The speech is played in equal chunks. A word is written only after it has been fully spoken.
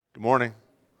Good morning.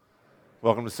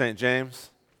 Welcome to St. James.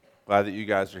 Glad that you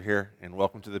guys are here, and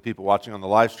welcome to the people watching on the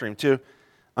live stream too.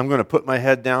 I'm going to put my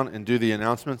head down and do the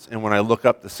announcements, and when I look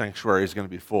up, the sanctuary is going to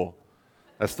be full.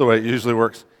 That's the way it usually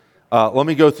works. Let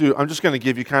me go through. I'm just going to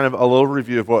give you kind of a little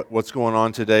review of what's going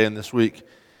on today and this week,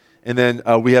 and then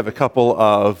we have a couple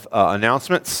of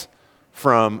announcements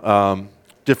from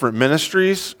different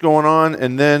ministries going on,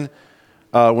 and then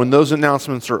when those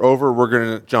announcements are over, we're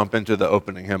going to jump into the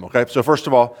opening hymn, okay? So first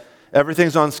of all,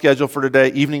 everything's on schedule for today.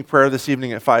 Evening prayer this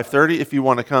evening at 5:30 if you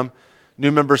want to come.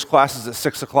 New members classes at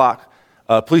 6 o'clock.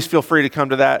 Please feel free to come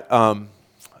to that.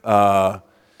 Got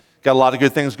a lot of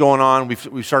good things going on.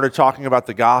 We've started talking about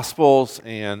the Gospels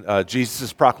and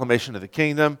Jesus' proclamation of the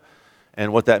kingdom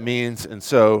and what that means. And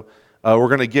so we're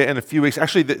going to get in a few weeks.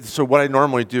 Actually, so what I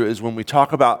normally do is when we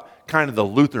talk about kind of the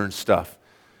Lutheran stuff,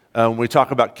 when we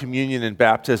talk about communion and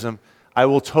baptism, I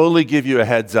will totally give you a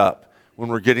heads up when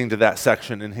we're getting to that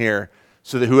section in here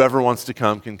so that whoever wants to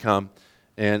come can come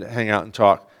and hang out and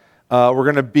talk. We're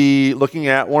going to be looking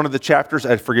at one of the chapters,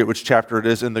 I forget which chapter it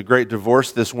is, in The Great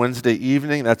Divorce this Wednesday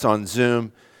evening. That's on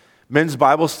Zoom. Men's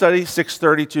Bible study,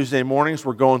 6:30 Tuesday mornings.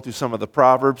 We're going through some of the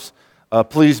Proverbs.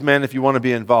 Please, men, if you want to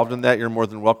be involved in that, you're more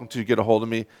than welcome to get a hold of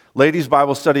me. Ladies'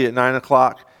 Bible study at 9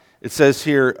 o'clock. It says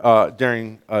here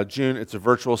during June, it's a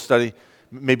virtual study.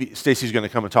 Maybe Stacy's going to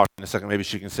come and talk in a second. Maybe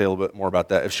she can say a little bit more about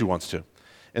that if she wants to.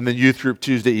 And then youth group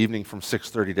Tuesday evening from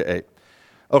 6:30 to 8.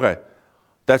 Okay,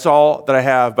 that's all that I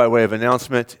have by way of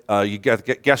announcement. You got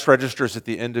guest registers at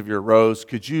the end of your rows.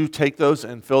 Could you take those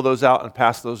and fill those out and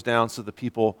pass those down so the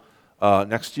people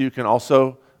next to you can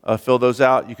also fill those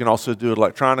out? You can also do it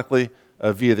electronically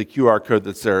via the QR code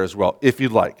that's there as well, if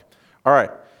you'd like. All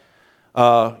right.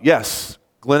 Yes.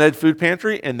 Glen Ed Food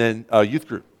Pantry, and then youth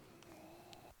group.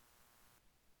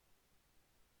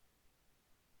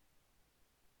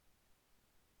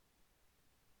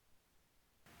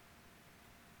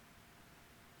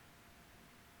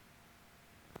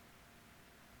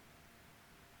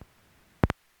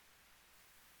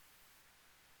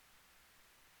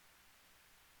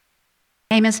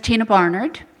 My name is Tina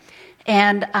Barnard,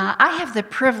 and I have the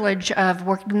privilege of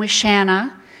working with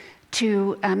Shanna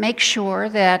to make sure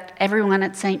that everyone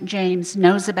at St. James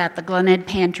knows about the Glen Ed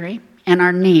Pantry and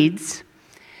our needs.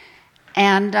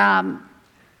 And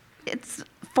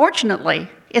fortunately,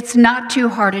 it's not too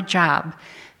hard a job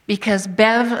because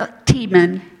Bev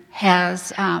Tiemann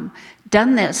has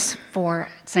done this for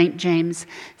St. James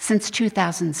since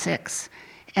 2006,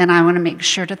 and I want to make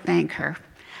sure to thank her.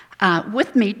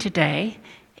 With me today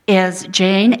is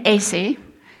Jane Acey.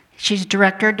 She's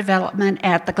Director of Development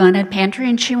at the Glen Ed Pantry,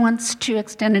 and she wants to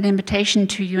extend an invitation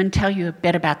to you and tell you a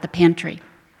bit about the pantry.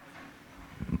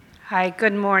 Hi,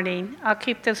 good morning. I'll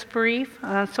keep this brief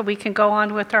so we can go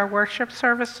on with our worship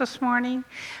service this morning.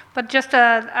 But just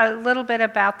a little bit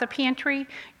about the pantry.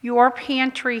 Your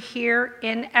pantry here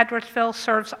in Edwardsville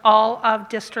serves all of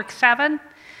District 7.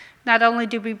 Not only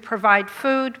do we provide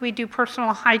food, we do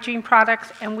personal hygiene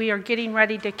products, and we are getting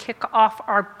ready to kick off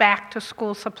our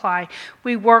back-to-school supply.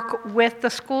 We work with the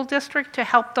school district to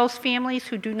help those families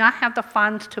who do not have the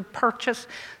funds to purchase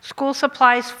school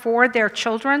supplies for their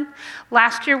children.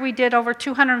 Last year we did over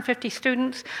 250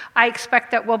 students. I expect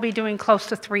that we'll be doing close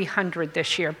to 300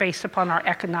 this year based upon our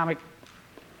economic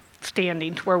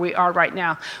standings where we are right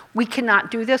now. We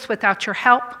cannot do this without your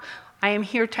help. I am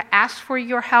here to ask for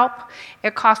your help.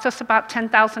 It cost us about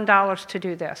 $10,000 to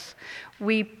do this.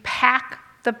 We pack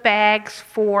the bags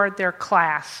for their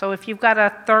class. So if you've got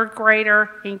a third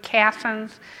grader in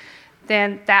Cassens,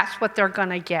 then that's what they're going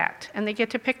to get. And they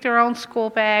get to pick their own school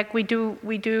bag. We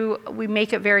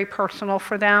make it very personal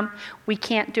for them. We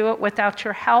can't do it without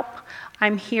your help.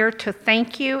 I'm here to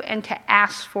thank you and to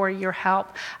ask for your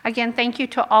help. Again, thank you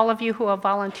to all of you who have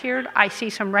volunteered. I see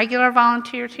some regular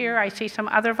volunteers here. I see some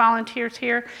other volunteers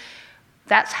here.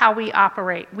 That's how we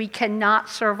operate. We cannot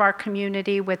serve our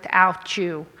community without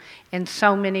you in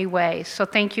so many ways. So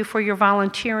thank you for your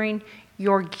volunteering,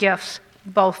 your gifts,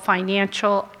 both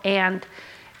financial and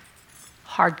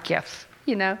hard gifts.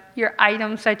 You know, your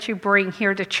items that you bring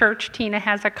here to church. Tina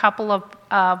has a couple of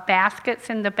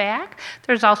baskets in the back.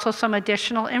 There's also some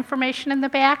additional information in the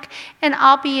back, and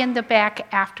I'll be in the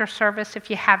back after service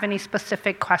if you have any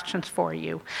specific questions for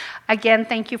you. Again,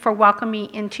 thank you for welcoming me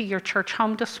into your church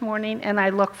home this morning, and I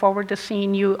look forward to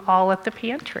seeing you all at the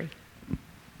pantry.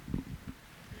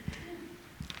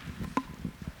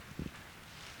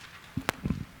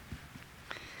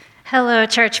 Hello,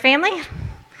 church family.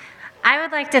 I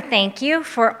would like to thank you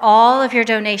for all of your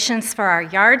donations for our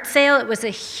yard sale. It was a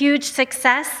huge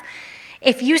success.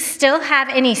 If you still have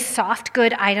any soft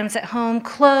good items at home,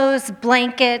 clothes,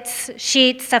 blankets,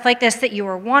 sheets, stuff like this that you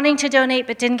were wanting to donate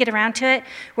but didn't get around to it,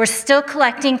 we're still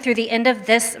collecting through the end of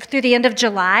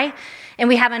July. And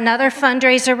we have another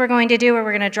fundraiser we're going to do where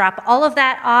we're going to drop all of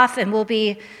that off, and we'll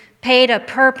be paid a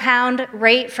per pound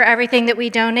rate for everything that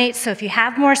we donate. So if you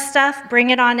have more stuff,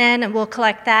 bring it on in and we'll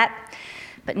collect that.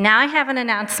 But now I have an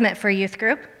announcement for youth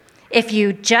group. If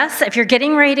you're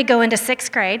getting ready to go into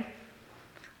 6th grade,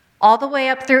 all the way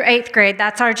up through 8th grade,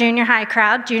 that's our junior high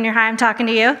crowd. Junior high, I'm talking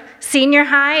to you. Senior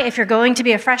high, if you're going to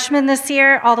be a freshman this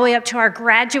year, all the way up to our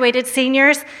graduated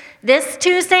seniors, this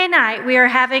Tuesday night, we are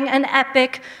having an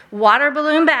epic water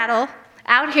balloon battle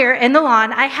out here in the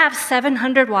lawn. I have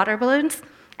 700 water balloons,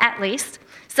 at least.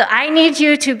 So I need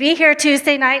you to be here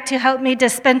Tuesday night to help me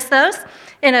dispense those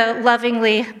in a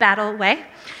lovingly battle way.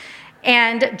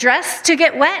 And dress to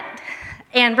get wet,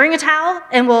 and bring a towel,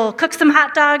 and we'll cook some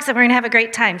hot dogs, and we're gonna have a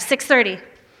great time. 6:30.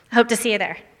 Hope to see you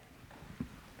there.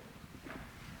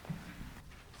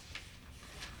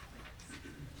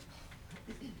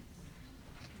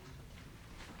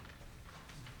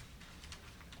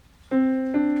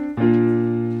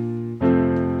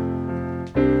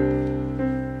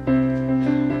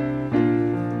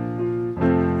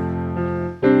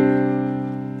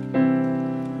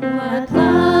 What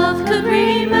love could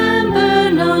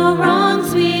remember, no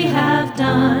wrongs we have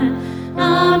done.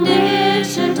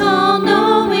 Omniscient,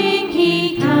 all-knowing,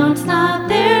 he counts not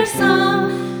their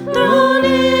sum. Thrown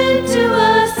into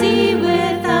a sea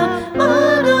without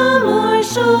bottom or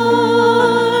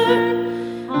shore.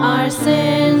 Our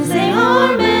sins, they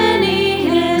are many,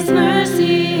 his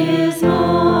mercy is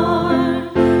more.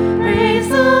 Praise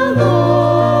the Lord,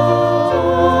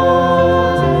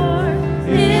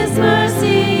 his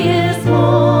mercy is more.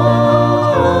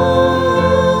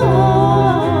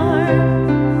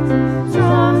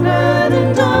 Stronger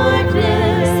than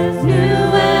darkness,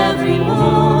 new every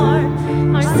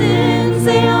morn. Our sins,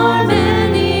 they are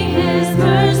many, his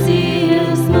mercy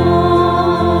is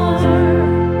more.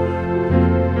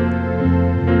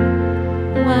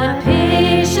 What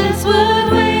patience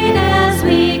would wait as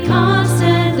we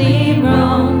constantly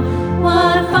roam?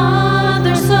 What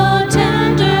Father so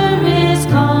tender is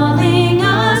calling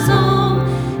us home?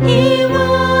 He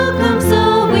welcomes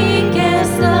the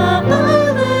weakest, the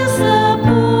bloodless, the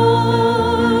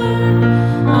poor.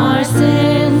 Our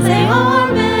sins, they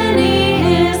are many,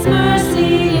 his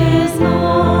mercy is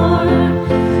more.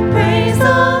 Praise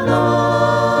the Lord,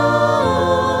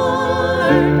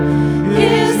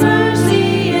 his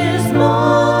mercy is more.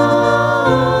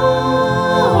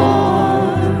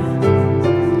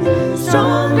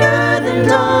 Stronger than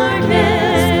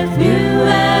darkness, new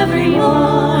every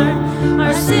morn.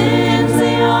 Our sins,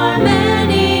 they are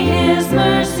many, his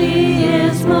mercy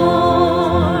is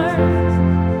more.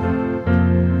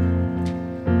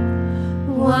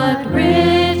 What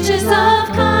riches of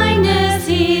kindness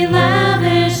he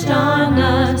lavished on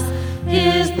us.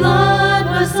 His blood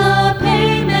was the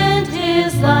payment,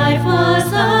 his life was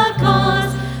the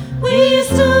cost. We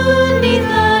stood neath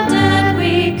the debt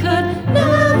we could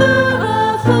never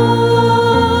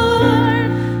afford.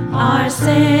 Our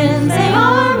sins, they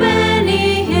are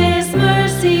many, his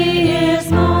mercy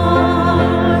is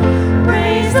more.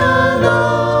 Praise the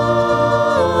Lord,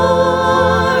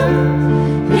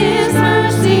 his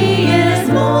mercy is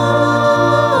more.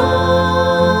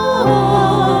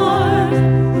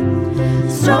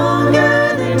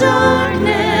 Stronger than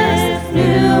darkness,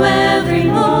 new every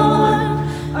morn.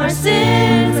 Our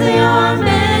sins, they are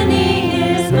many,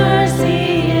 his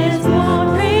mercy is more.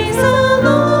 Praise the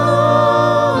Lord,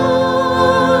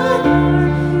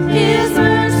 his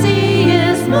mercy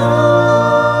is more.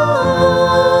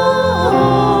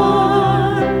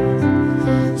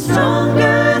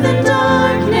 Stronger than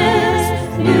darkness,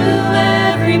 new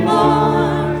every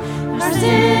morn. Our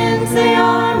sins, they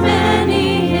are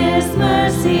many, his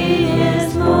mercy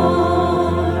is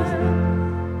more.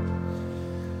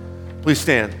 Please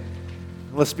stand.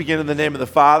 Let's begin in the name of the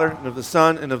Father, and of the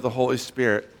Son, and of the Holy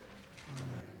Spirit.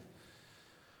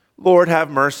 Lord,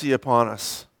 have mercy upon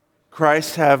us.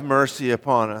 Christ, have mercy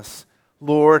upon us.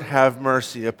 Lord, have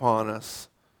mercy upon us.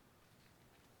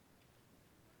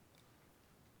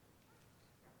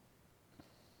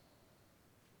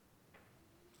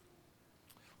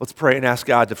 Let's pray and ask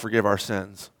God to forgive our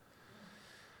sins.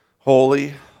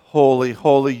 Holy, holy,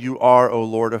 holy you are, O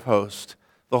Lord of hosts.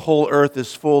 The whole earth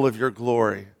is full of your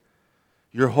glory.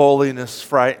 Your holiness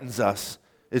frightens us.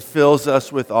 It fills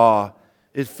us with awe.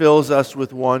 It fills us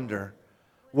with wonder.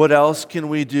 What else can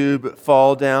we do but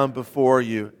fall down before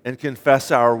you and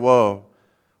confess our woe?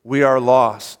 We are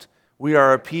lost. We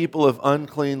are a people of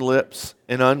unclean lips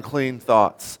and unclean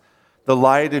thoughts. The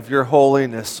light of your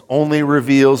holiness only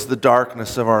reveals the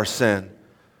darkness of our sin.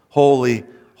 Holy,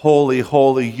 holy,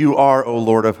 holy, you are, O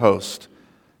Lord of hosts.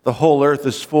 The whole earth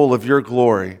is full of your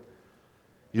glory.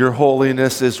 Your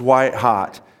holiness is white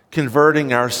hot,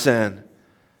 converting our sin.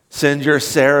 Send your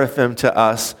seraphim to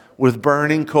us with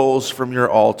burning coals from your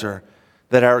altar,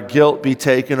 that our guilt be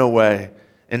taken away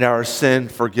and our sin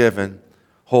forgiven.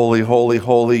 Holy, holy,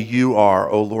 holy, you are,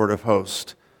 O Lord of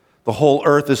hosts. The whole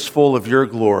earth is full of your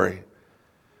glory.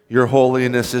 Your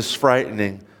holiness is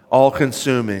frightening,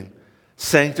 all-consuming.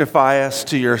 Sanctify us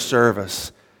to your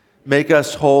service. Make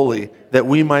us holy, that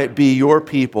we might be your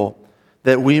people,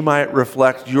 that we might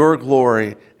reflect your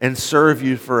glory and serve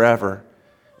you forever.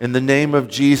 In the name of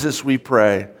Jesus we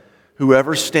pray.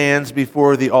 Whoever stands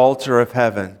before the altar of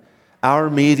heaven, our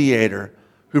mediator,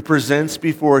 who presents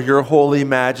before your holy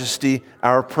majesty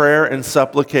our prayer and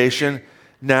supplication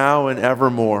now and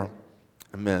evermore.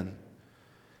 Amen.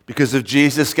 Because of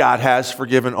Jesus, God has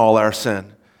forgiven all our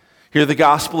sin. Hear the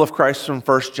gospel of Christ from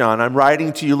 1 John. I'm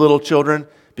writing to you, little children,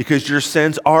 because your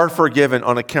sins are forgiven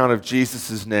on account of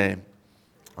Jesus' name.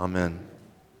 Amen.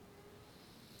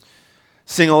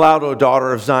 Sing aloud, O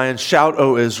daughter of Zion. Shout,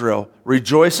 O Israel.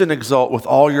 Rejoice and exult with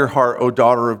all your heart, O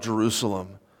daughter of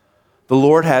Jerusalem. The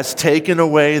Lord has taken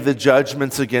away the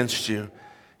judgments against you.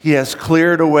 He has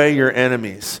cleared away your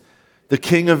enemies. The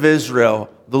King of Israel,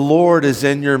 the Lord, is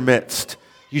in your midst.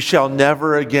 You shall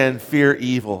never again fear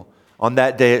evil. On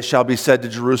that day it shall be said to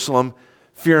Jerusalem,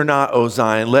 fear not, O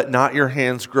Zion, let not your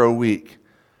hands grow weak.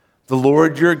 The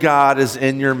Lord your God is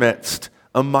in your midst,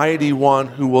 a mighty one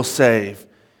who will save.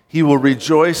 He will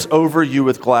rejoice over you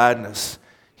with gladness.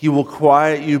 He will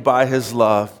quiet you by his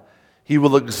love. He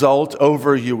will exult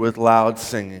over you with loud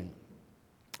singing.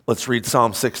 Let's read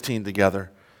Psalm 16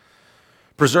 together.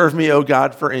 Preserve me, O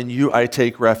God, for in you I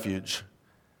take refuge.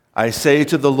 I say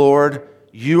to the Lord,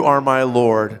 you are my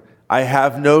Lord. I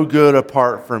have no good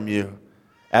apart from you.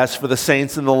 As for the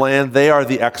saints in the land, they are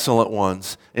the excellent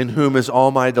ones, in whom is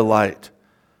all my delight.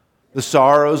 The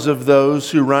sorrows of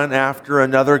those who run after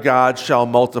another god shall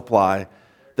multiply.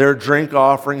 Their drink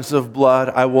offerings of blood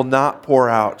I will not pour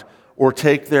out, or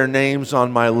take their names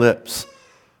on my lips.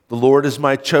 The Lord is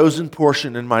my chosen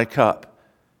portion in my cup.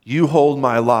 You hold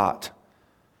my lot.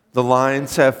 The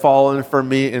lines have fallen for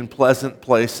me in pleasant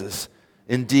places.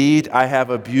 Indeed, I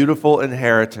have a beautiful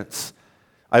inheritance.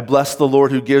 I bless the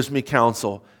Lord who gives me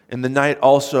counsel. In the night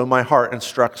also my heart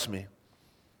instructs me.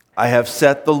 I have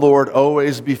set the Lord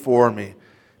always before me.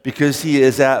 Because he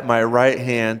is at my right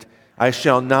hand, I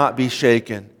shall not be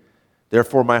shaken.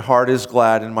 Therefore my heart is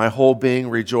glad and my whole being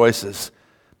rejoices.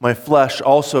 My flesh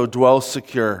also dwells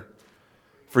secure.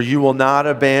 For you will not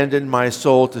abandon my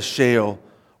soul to Sheol,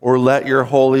 or let your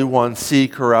Holy One see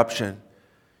corruption.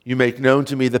 You make known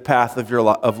to me the path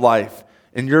of life.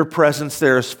 In your presence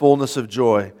there is fullness of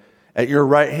joy. At your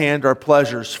right hand are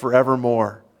pleasures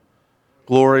forevermore.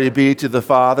 Glory be to the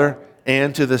Father,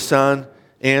 and to the Son,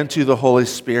 and to the Holy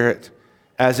Spirit,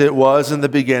 as it was in the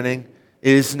beginning,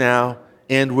 is now,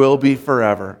 and will be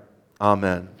forever.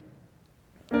 Amen.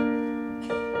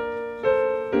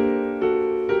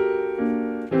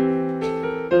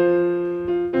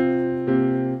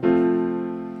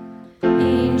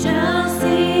 Angels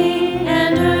sing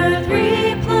and earth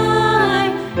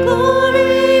reply,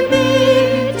 glory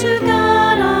be to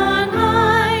God on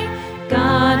high.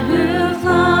 God who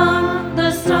flung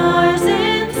the stars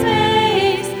in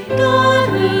space, God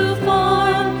who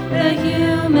formed the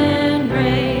human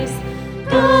race,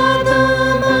 God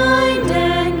the mind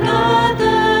and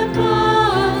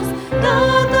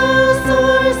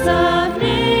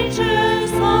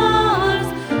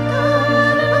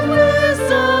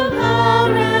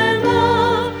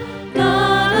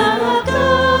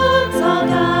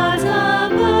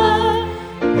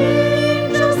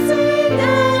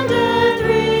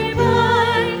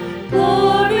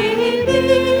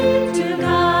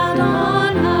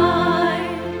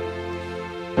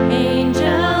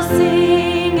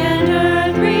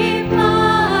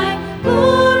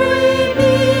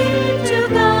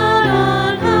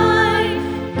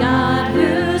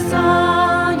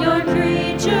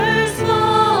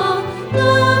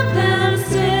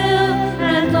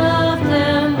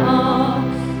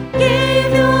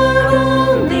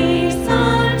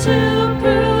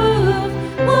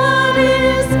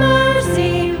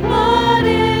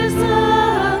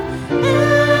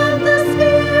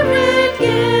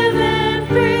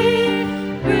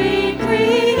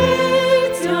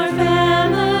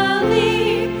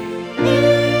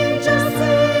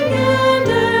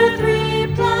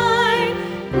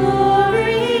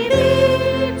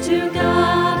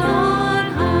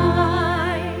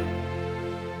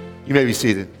You may be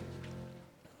seated.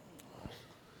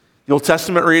 The Old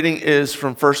Testament reading is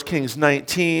from 1 Kings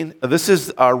 19. This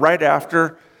is right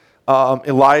after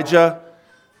Elijah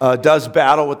does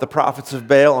battle with the prophets of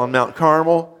Baal on Mount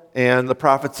Carmel, and the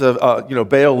prophets of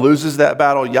Baal loses that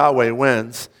battle. Yahweh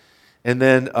wins, and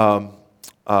then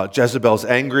Jezebel's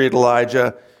angry at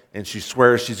Elijah, and she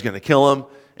swears she's going to kill him,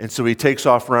 and so he takes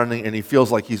off running, and he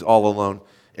feels like he's all alone.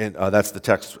 And that's the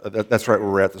text. That's right where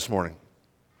we're at this morning.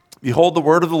 Behold, the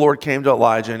word of the Lord came to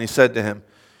Elijah, and he said to him,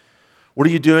 "What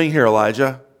are you doing here,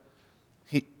 Elijah?"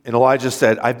 And Elijah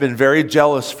said, "I've been very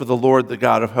jealous for the Lord, the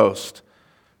God of hosts.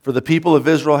 For the people of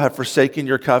Israel have forsaken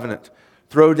your covenant,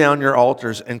 thrown down your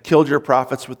altars, and killed your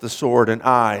prophets with the sword, and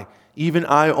I, even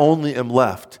I only, am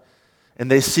left, and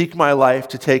they seek my life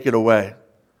to take it away."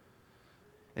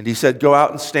 And he said, "Go out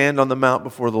and stand on the mount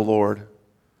before the Lord."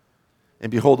 And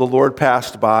behold, the Lord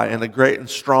passed by, and a great and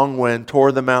strong wind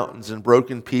tore the mountains and broke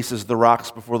in pieces the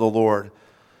rocks before the Lord.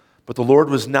 But the Lord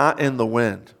was not in the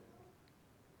wind.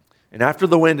 And after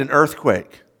the wind, an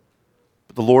earthquake.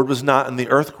 But the Lord was not in the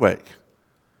earthquake.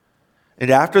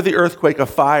 And after the earthquake, a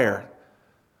fire.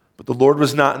 But the Lord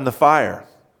was not in the fire.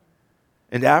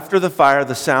 And after the fire,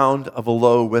 the sound of a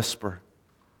low whisper.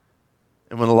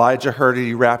 And when Elijah heard it,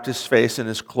 he wrapped his face in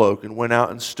his cloak and went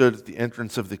out and stood at the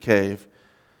entrance of the cave.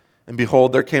 And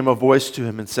behold, there came a voice to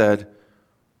him and said,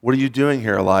 "What are you doing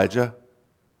here, Elijah?"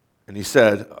 And he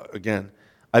said, again,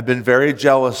 "I've been very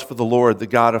jealous for the Lord, the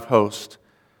God of hosts.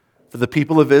 For the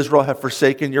people of Israel have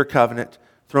forsaken your covenant,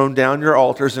 thrown down your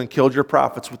altars, and killed your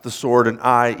prophets with the sword, and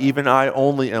I, even I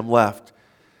only, am left.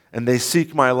 And they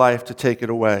seek my life to take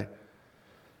it away."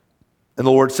 And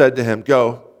the Lord said to him,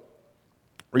 "Go,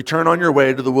 return on your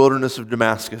way to the wilderness of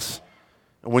Damascus.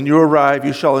 And when you arrive,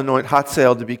 you shall anoint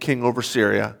Hazael to be king over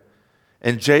Syria.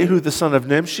 And Jehu the son of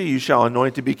Nimshi you shall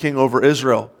anoint to be king over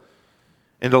Israel.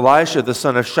 And Elisha the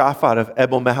son of Shaphat of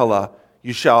Abel-Meholah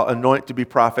you shall anoint to be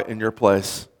prophet in your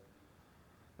place.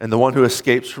 And the one who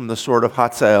escapes from the sword of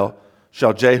Hazael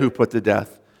shall Jehu put to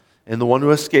death. And the one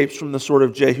who escapes from the sword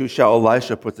of Jehu shall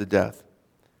Elisha put to death.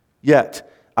 Yet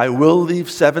I will leave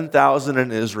 7,000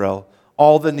 in Israel,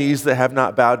 all the knees that have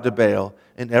not bowed to Baal,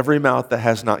 and every mouth that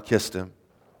has not kissed him."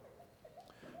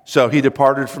 So he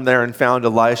departed from there and found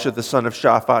Elisha the son of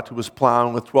Shaphat, who was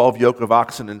plowing with 12 yoke of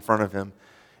oxen in front of him,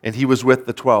 and he was with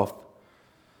the 12th.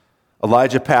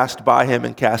 Elijah passed by him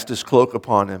and cast his cloak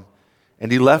upon him.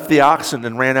 And he left the oxen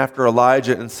and ran after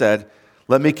Elijah and said,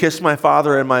 "Let me kiss my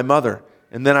father and my mother,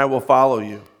 and then I will follow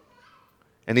you."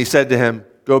 And he said to him,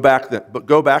 "Go back then, but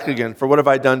go back again, for what have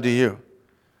I done to you?"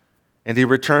 And he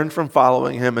returned from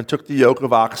following him and took the yoke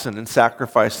of oxen and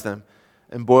sacrificed them,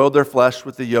 and boiled their flesh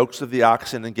with the yokes of the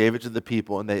oxen and gave it to the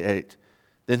people, and they ate.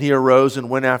 Then he arose and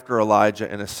went after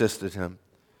Elijah and assisted him.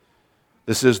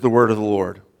 This is the word of the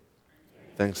Lord.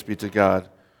 Thanks be to God.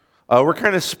 We're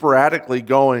kind of sporadically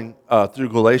going through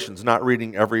Galatians, not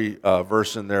reading every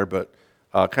verse in there, but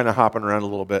kind of hopping around a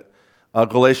little bit.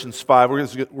 Galatians 5, we're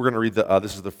going to read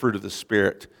this is the fruit of the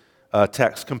Spirit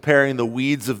text, comparing the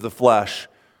weeds of the flesh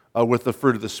with the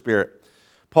fruit of the Spirit.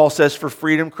 Paul says, "For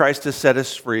freedom Christ has set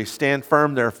us free. Stand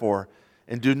firm, therefore,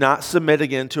 and do not submit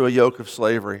again to a yoke of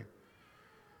slavery.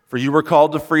 For you were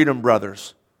called to freedom,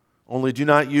 brothers. Only do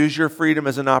not use your freedom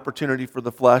as an opportunity for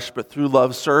the flesh, but through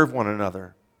love serve one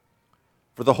another.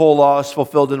 For the whole law is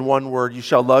fulfilled in one word, you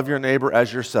shall love your neighbor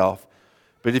as yourself.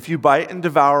 But if you bite and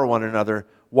devour one another,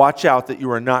 watch out that you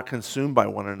are not consumed by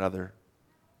one another.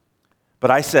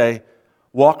 But I say,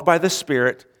 walk by the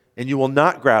Spirit, and you will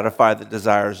not gratify the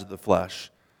desires of the flesh."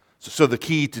 So the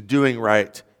key to doing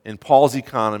right in Paul's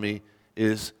economy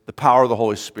is the power of the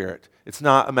Holy Spirit. It's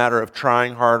not a matter of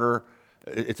trying harder.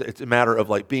 It's a matter of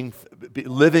like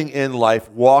living in life,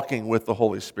 walking with the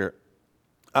Holy Spirit.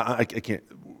 I can't.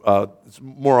 It's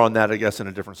more on that, I guess, in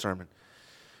a different sermon.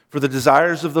 "For the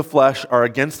desires of the flesh are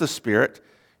against the Spirit,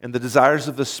 and the desires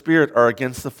of the Spirit are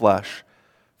against the flesh.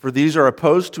 For these are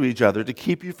opposed to each other to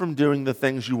keep you from doing the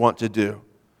things you want to do.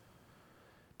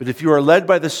 But if you are led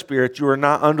by the Spirit, you are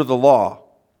not under the law.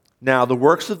 Now, the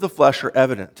works of the flesh are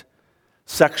evident: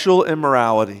 sexual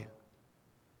immorality,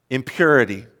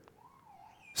 impurity,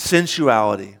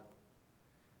 sensuality,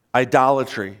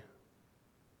 idolatry,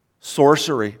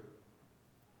 sorcery,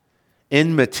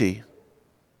 enmity,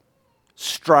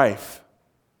 strife,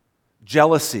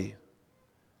 jealousy,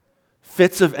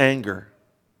 fits of anger,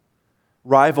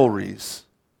 rivalries,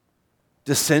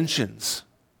 dissensions,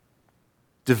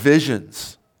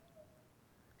 divisions,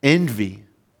 envy,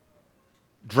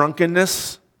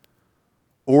 drunkenness,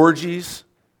 orgies,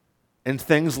 and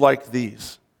things like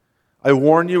these. I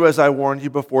warn you, as I warned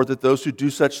you before, that those who do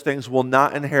such things will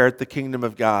not inherit the kingdom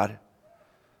of God.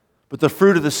 But the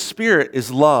fruit of the Spirit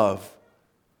is love,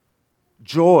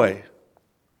 joy,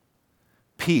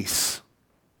 peace,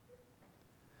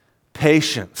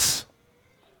 patience,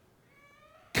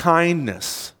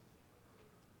 kindness,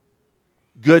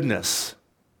 goodness,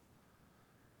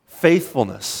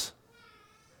 faithfulness,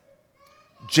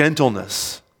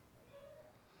 gentleness,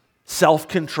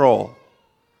 self-control.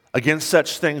 Against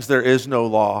such things there is no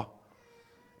law.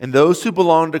 And those who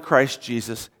belong to Christ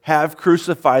Jesus have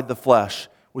crucified the flesh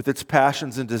with its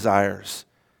passions and desires.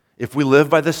 If we live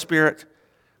by the Spirit,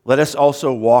 let us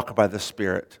also walk by the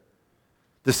Spirit.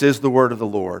 This is the word of the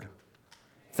Lord.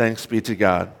 Thanks be to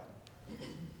God.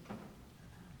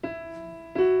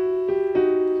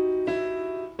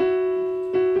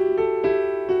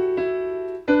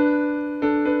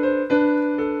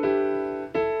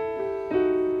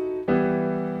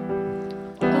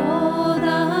 Oh,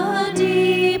 the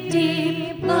deep,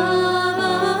 deep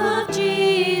love of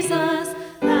Jesus,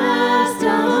 vast,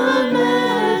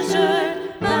 unmeasured,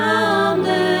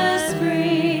 boundless,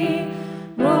 free,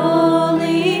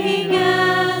 rolling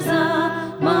as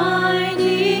a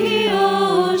mighty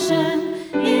ocean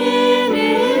in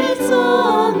its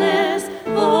fullness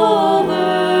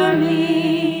over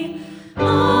me,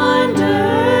 underneath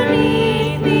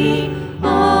me,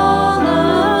 all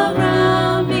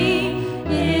around me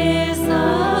is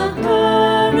the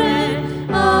current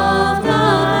of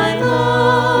thy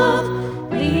love,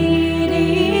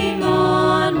 leading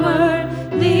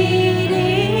onward,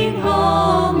 leading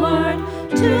homeward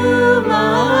to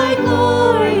my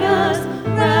glorious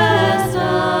rest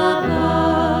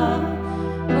above.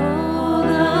 Oh,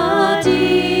 the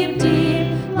deep, deep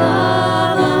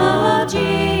love of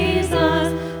Jesus,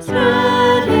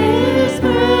 spread his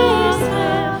grace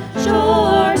from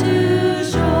shore to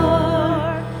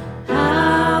shore.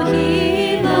 How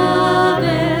he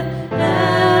loveth,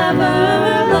 ever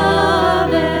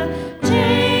loveth,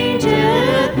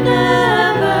 changeth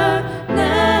never,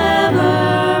 nevermore.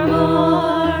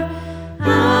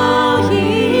 How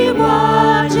he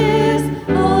watches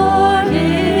o'er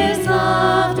his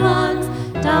loved ones,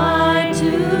 died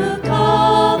to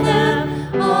call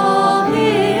them all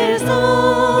his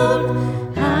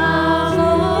own. How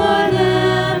for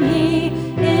them he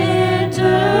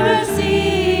intercedeth,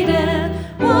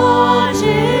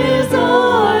 watches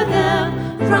o'er them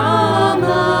from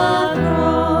the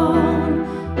throne.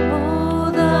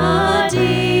 Oh, the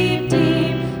deep,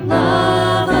 deep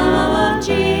love of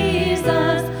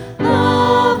Jesus,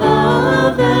 love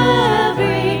of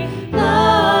every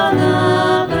love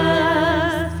the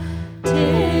best.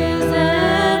 'Tis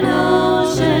an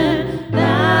ocean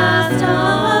vast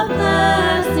of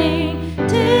blessing,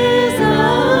 'tis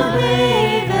a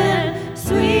haven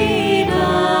sweet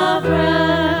of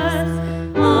rest.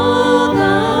 Oh,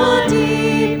 the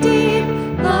deep, deep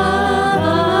love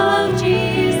of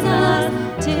Jesus,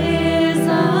 'tis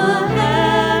a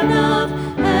heaven of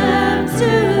heavens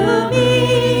to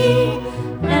me,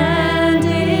 and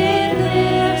it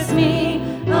lifts me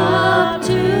up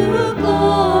to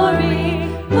glory,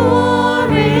 for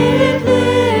it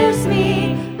lifts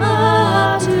me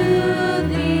up to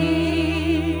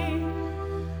thee.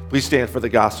 Please stand for the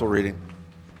gospel reading.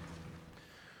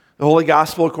 The Holy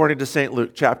Gospel according to St.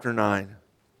 Luke, chapter 9.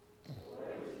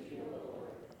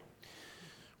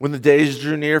 When the days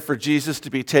drew near for Jesus to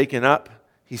be taken up,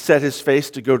 he set his face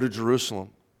to go to Jerusalem.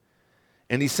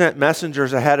 And he sent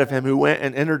messengers ahead of him who went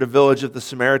and entered a village of the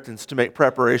Samaritans to make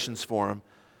preparations for him.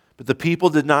 But the people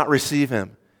did not receive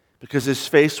him, because his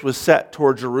face was set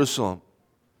toward Jerusalem.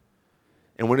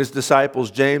 And when his disciples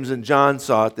James and John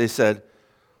saw it, they said,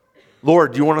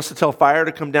 "Lord, do you want us to tell fire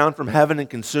to come down from heaven and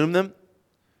consume them?"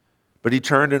 But he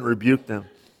turned and rebuked them.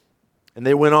 And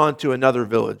they went on to another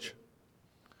village.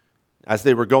 As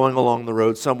they were going along the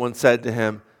road, someone said to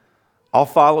him, "I'll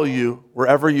follow you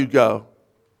wherever you go."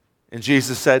 And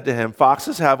Jesus said to him,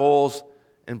 "Foxes have holes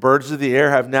and birds of the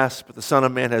air have nests, but the Son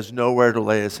of Man has nowhere to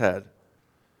lay his head."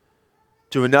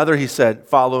 To another he said,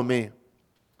 "Follow me."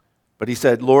 But he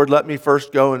said, "Lord, let me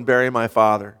first go and bury my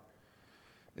father."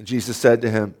 And Jesus said to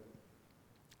him,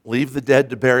 "Leave the dead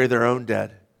to bury their own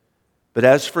dead. But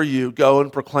as for you, go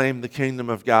and proclaim the kingdom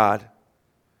of God."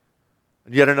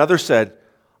 And yet another said,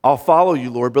 "I'll follow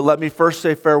you, Lord, but let me first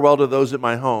say farewell to those at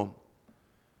my home."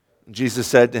 And Jesus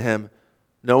said to him,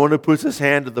 "No one who puts his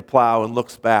hand to the plow and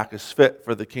looks back is fit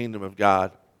for the kingdom of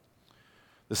God."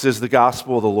 This is the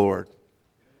gospel of the Lord.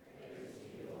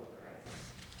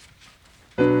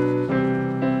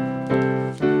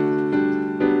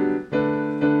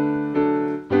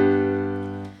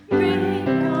 Great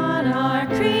God, our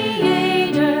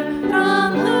Creator,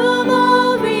 from whom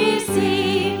all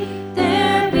receive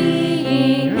their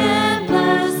being and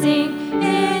blessing,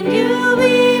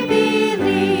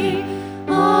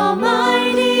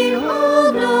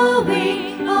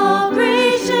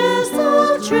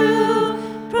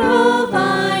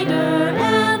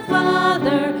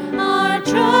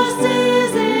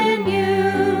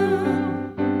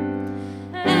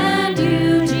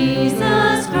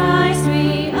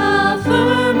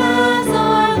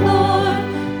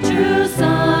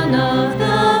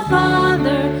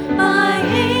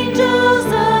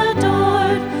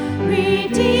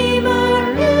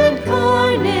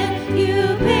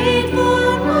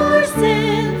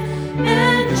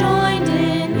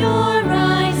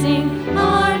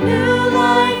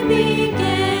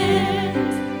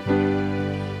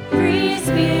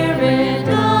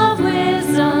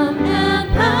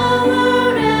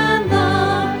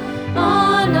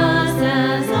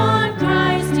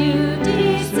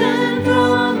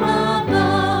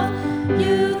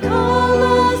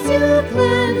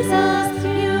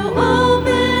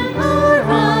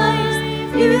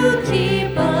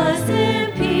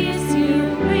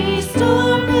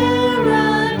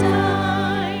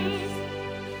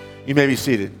 You may be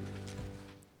seated.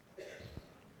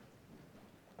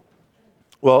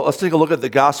 Well, let's take a look at the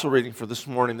gospel reading for this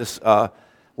morning, this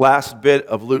last bit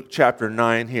of Luke chapter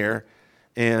 9 here.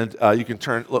 And you can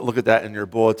look at that in your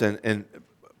bulletin.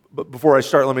 But before I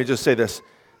start, let me just say this,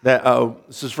 that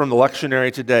this is from the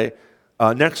lectionary today.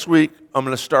 Next week, I'm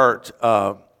going to start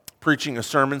preaching a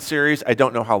sermon series. I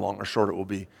don't know how long or short it will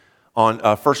be, on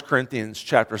 1 Corinthians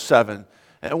chapter 7.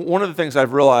 And one of the things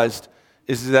I've realized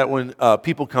is that when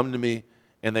people come to me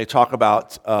and they talk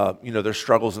about their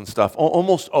struggles and stuff,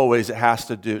 almost always it has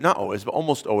to do, not always, but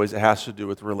almost always it has to do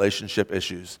with relationship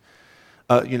issues.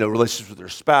 Relationships with their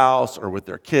spouse or with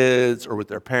their kids or with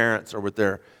their parents or with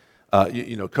their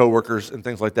coworkers and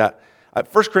things like that.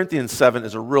 1 Corinthians 7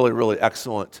 is a really, really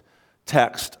excellent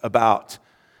text about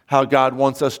how God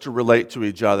wants us to relate to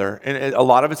each other. And a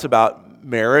lot of it's about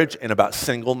marriage and about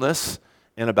singleness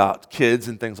and about kids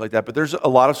and things like that. But there's a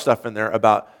lot of stuff in there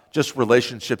about just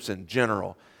relationships in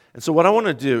general. And so what I want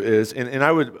to do is, and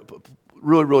I would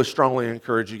really, really strongly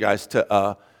encourage you guys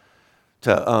to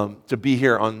be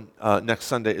here on next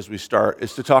Sunday as we start,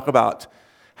 is to talk about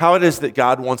how it is that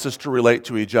God wants us to relate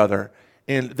to each other.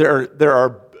 And there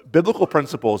are biblical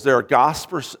principles, there are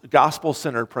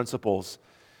gospel-centered principles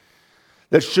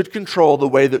that should control the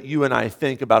way that you and I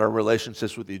think about our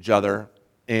relationships with each other.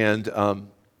 And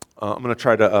I'm going to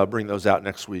try to bring those out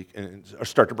next week, or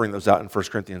start to bring those out in 1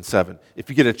 Corinthians 7. If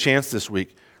you get a chance this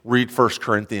week, read 1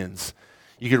 Corinthians.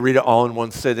 You can read it all in one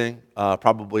sitting,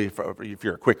 probably if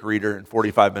you're a quick reader, in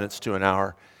 45 minutes to an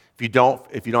hour. If you don't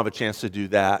have a chance to do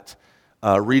that,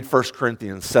 read 1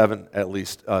 Corinthians 7 at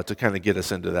least to kind of get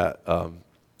us into that,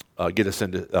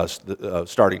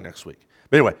 starting next week.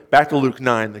 But anyway, back to Luke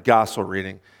 9, the gospel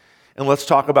reading. And let's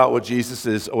talk about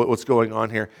what's going on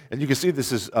here. And you can see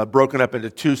this is broken up into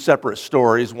two separate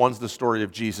stories. One's the story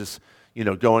of Jesus,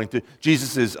 going through.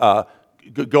 Jesus is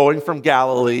going from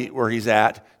Galilee, where he's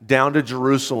at, down to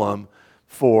Jerusalem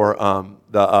for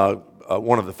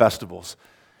one of the festivals.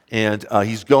 And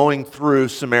he's going through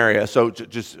Samaria. So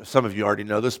just some of you already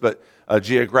know this, but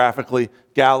geographically,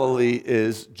 Galilee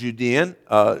is Judean.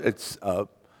 It's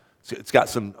got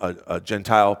some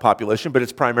Gentile population, but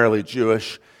it's primarily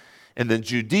Jewish. And then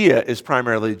Judea is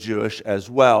primarily Jewish as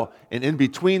well. And in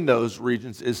between those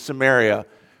regions is Samaria,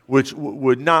 which they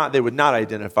would not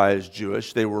identify as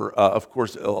Jewish. They were, of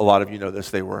course, a lot of you know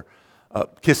this, they were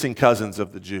kissing cousins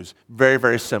of the Jews. Very,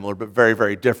 very similar, but very,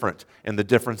 very different. And the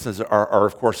differences are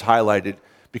of course, highlighted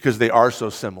because they are so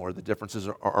similar. The differences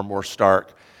are more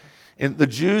stark. And the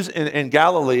Jews in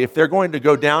Galilee, if they're going to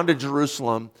go down to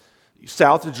Jerusalem,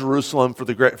 south of Jerusalem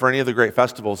for any of the great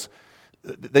festivals,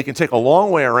 they can take a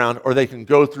long way around, or they can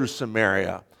go through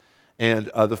Samaria. And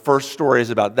the first story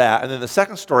is about that. And then the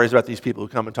second story is about these people who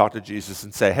come and talk to Jesus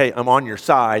and say, hey, I'm on your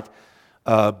side,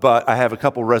 but I have a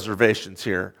couple reservations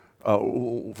here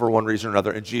for one reason or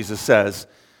another. And Jesus says,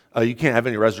 you can't have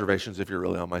any reservations if you're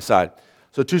really on my side.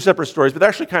 So two separate stories, but they're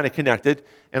actually kind of connected.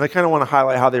 And I kind of want to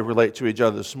highlight how they relate to each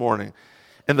other this morning.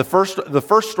 And the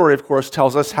first story, of course,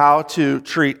 tells us how to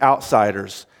treat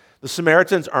outsiders. The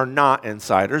Samaritans are not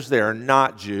insiders. They are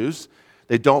not Jews.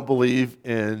 They don't believe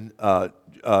in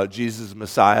Jesus'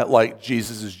 Messiah like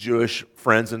Jesus' Jewish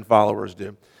friends and followers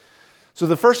do. So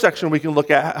the first section we can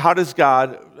look at,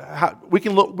 we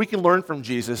can learn from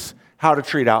Jesus how to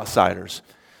treat outsiders.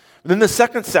 And then the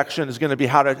second section is going to be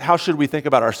how should we think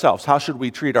about ourselves? How should we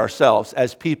treat ourselves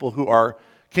as people who are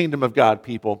kingdom of God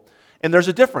people? And there's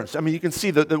a difference. I mean, you can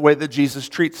see the way that Jesus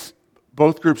treats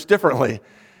both groups differently.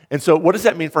 And so what does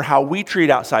that mean for how we treat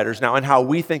outsiders now and how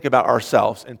we think about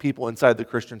ourselves and people inside the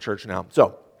Christian church now?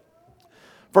 So,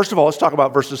 first of all, let's talk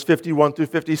about verses 51 through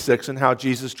 56 and how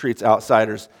Jesus treats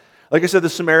outsiders. Like I said, the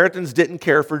Samaritans didn't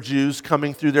care for Jews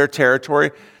coming through their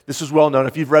territory. This is well known.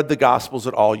 If you've read the Gospels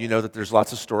at all, you know that there's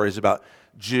lots of stories about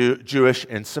Jewish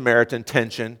and Samaritan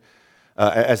tension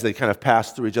as they kind of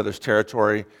pass through each other's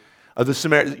territory.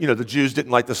 The Jews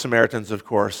didn't like the Samaritans, of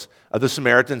course. The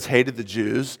Samaritans hated the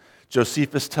Jews.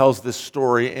 Josephus tells this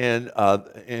story in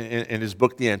his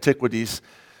book, The Antiquities,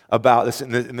 about this,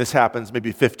 and this happens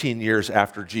maybe 15 years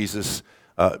after Jesus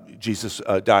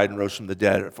died and rose from the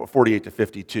dead, 48 to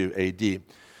 52 A.D.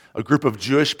 A group of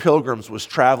Jewish pilgrims was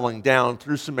traveling down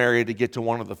through Samaria to get to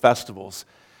one of the festivals,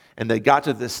 and they got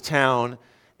to this town,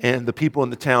 and the people in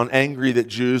the town, angry that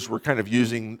Jews were kind of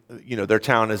using their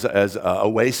town as a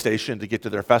way station to get to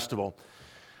their festival,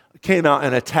 came out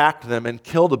and attacked them and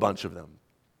killed a bunch of them.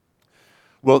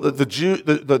 Well,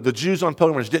 the Jews on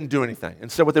pilgrimage didn't do anything.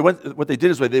 Instead, what they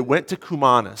did is they went to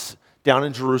Cumanus, down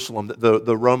in Jerusalem,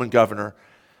 the Roman governor,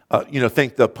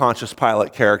 think the Pontius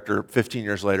Pilate character 15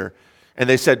 years later, And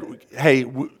they said, hey,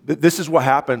 this is what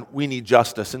happened. We need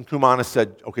justice. And Cumanus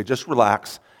said, okay, just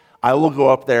relax. I will go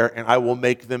up there and I will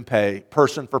make them pay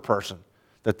person for person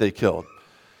that they killed.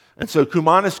 And so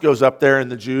Cumanus goes up there,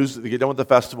 and the Jews, they get done with the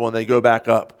festival, and they go back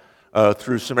up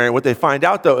through Samaria. What they find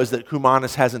out, though, is that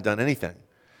Cumanus hasn't done anything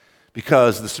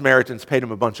because the Samaritans paid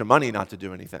him a bunch of money not to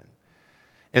do anything.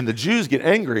 And the Jews get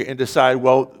angry and decide,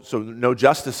 well, so no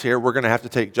justice here. We're going to have to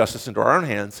take justice into our own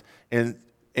hands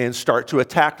and start to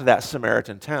attack that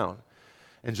Samaritan town.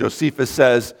 And Josephus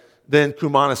says, then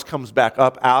Cumanus comes back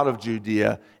up out of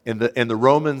Judea, and the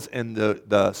Romans and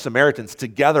the Samaritans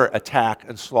together attack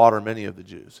and slaughter many of the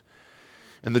Jews.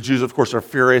 And the Jews, of course, are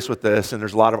furious with this, and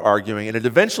there's a lot of arguing. And it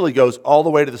eventually goes all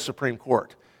the way to the Supreme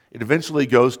Court. It eventually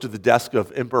goes to the desk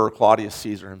of Emperor Claudius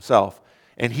Caesar himself.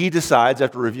 And he decides,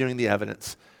 after reviewing the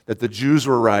evidence, that the Jews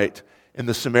were right and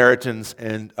the Samaritans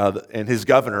and his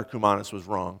governor, Cumanus, was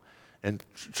wrong, and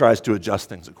tries to adjust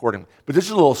things accordingly. But this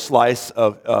is a little slice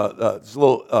of,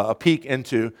 a peek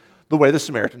into the way the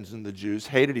Samaritans and the Jews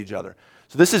hated each other.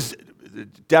 So this is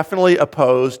definitely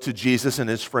opposed to Jesus and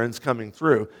his friends coming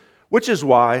through, which is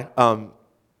why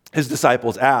his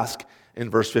disciples ask in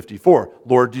verse 54,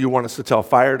 Lord, do you want us to tell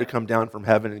fire to come down from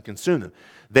heaven and consume them?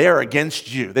 They are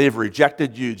against you. They have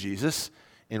rejected you, Jesus,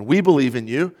 and we believe in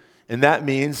you. And that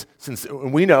means, since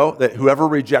we know that whoever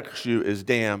rejects you is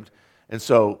damned, and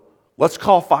so let's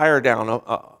call fire down.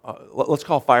 Let's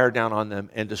call fire down on them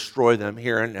and destroy them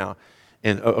here and now.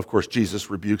 And of course, Jesus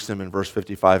rebukes them in verse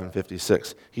 55 and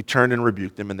 56. He turned and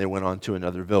rebuked them, and they went on to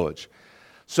another village.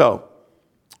 So,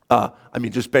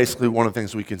 just basically one of the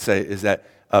things we can say is that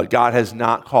God has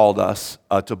not called us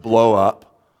to blow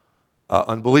up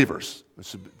unbelievers.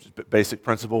 This is basic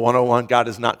principle 101. God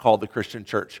has not called the Christian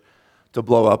church to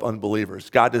blow up unbelievers.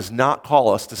 God does not call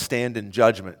us to stand in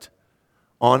judgment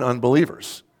on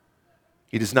unbelievers.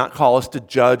 He does not call us to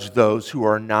judge those who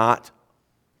are not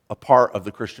a part of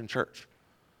the Christian church.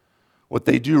 What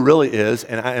they do really is,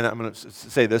 and I'm going to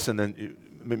say this, and then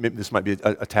maybe this might be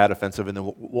a tad offensive, and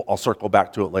then I'll circle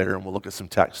back to it later, and we'll look at some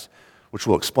text, which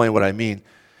will explain what I mean.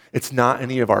 It's not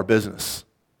any of our business.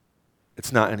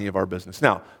 It's not any of our business.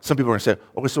 Now, some people are going to say,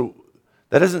 okay, so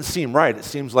that doesn't seem right. It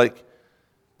seems like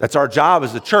that's our job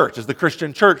as the church, as the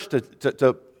Christian church,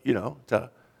 to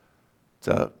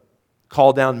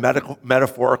call down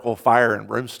metaphorical fire and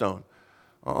brimstone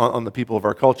on the people of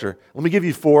our culture. Let me give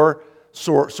you four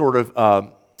sort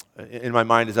of, in my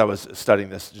mind as I was studying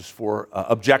this, just four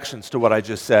objections to what I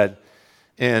just said,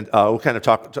 and we'll kind of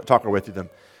talk our way through them.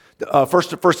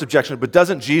 First objection, but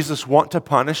doesn't Jesus want to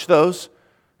punish those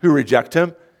who reject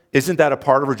him? Isn't that a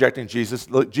part of rejecting Jesus?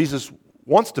 Look, Jesus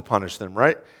wants to punish them,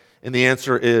 right? And the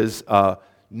answer is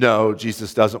no,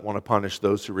 Jesus doesn't want to punish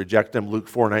those who reject him. Luke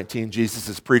 4:19, Jesus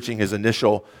is preaching his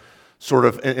initial sort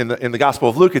of, in the Gospel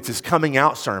of Luke, it's his coming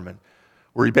out sermon,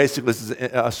 where he basically, this is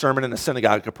a sermon in a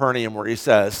synagogue at Capernaum, where he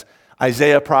says,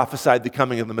 Isaiah prophesied the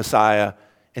coming of the Messiah,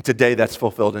 and today that's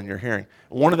fulfilled in your hearing.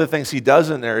 And one of the things he does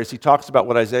in there is he talks about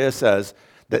what Isaiah says,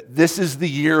 that this is the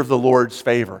year of the Lord's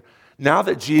favor. Now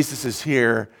that Jesus is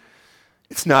here,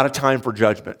 it's not a time for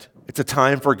judgment. It's a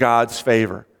time for God's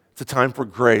favor. It's a time for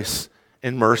grace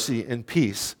and mercy and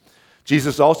peace.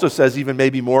 Jesus also says, even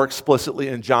maybe more explicitly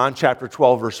in John chapter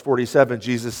 12, verse 47,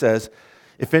 Jesus says,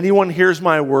 if anyone hears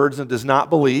my words and does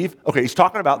not believe, okay, he's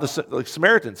talking about the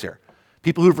Samaritans here,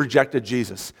 people who've rejected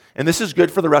Jesus. And this is good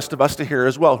for the rest of us to hear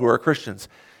as well, who are Christians.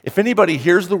 If anybody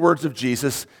hears the words of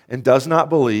Jesus and does not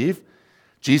believe,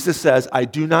 Jesus says, I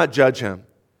do not judge him,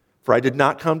 for I did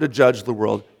not come to judge the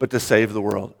world, but to save the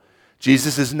world.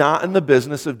 Jesus is not in the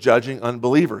business of judging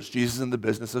unbelievers. Jesus is in the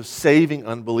business of saving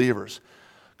unbelievers.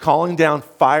 Calling down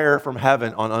fire from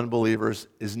heaven on unbelievers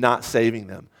is not saving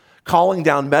them. Calling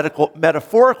down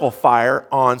metaphorical fire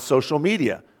on social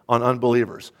media on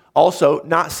unbelievers, also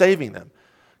not saving them.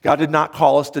 God did not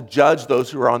call us to judge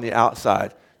those who are on the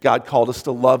outside. God called us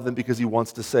to love them because he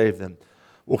wants to save them.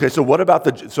 Okay, so what about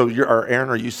Aaron,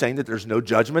 are you saying that there's no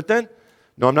judgment then?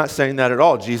 No, I'm not saying that at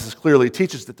all. Jesus clearly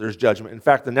teaches that there's judgment. In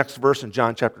fact, the next verse in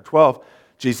John chapter 12,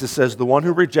 Jesus says, the one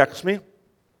who rejects me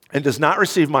and does not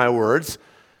receive my words,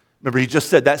 remember he just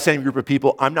said that same group of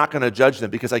people, I'm not going to judge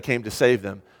them because I came to save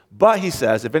them. But he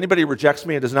says, if anybody rejects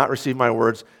me and does not receive my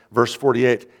words, verse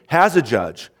 48, has a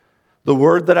judge. The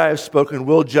word that I have spoken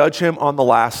will judge him on the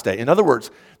last day. In other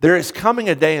words, there is coming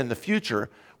a day in the future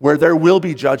where there will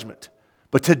be judgment.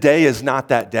 But today is not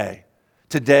that day.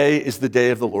 Today is the day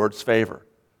of the Lord's favor.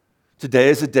 Today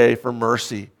is a day for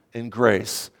mercy and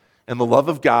grace and the love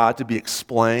of God to be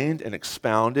explained and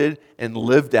expounded and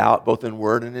lived out both in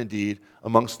word and in deed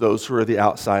amongst those who are the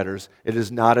outsiders. It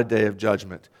is not a day of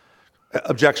judgment.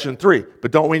 Objection 3,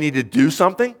 but don't we need to do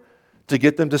something to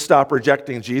get them to stop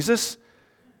rejecting Jesus?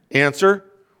 Answer,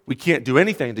 we can't do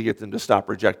anything to get them to stop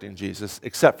rejecting Jesus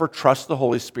except for trust the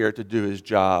Holy Spirit to do his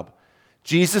job.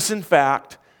 Jesus, in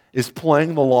fact, is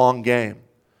playing the long game.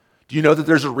 Do you know that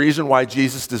there's a reason why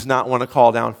Jesus does not want to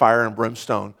call down fire and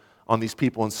brimstone on these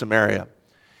people in Samaria?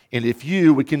 And if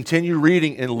you would continue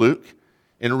reading in Luke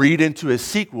and read into his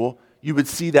sequel, you would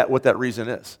see that what that reason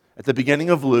is. At the beginning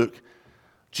of Luke,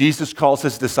 Jesus calls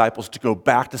his disciples to go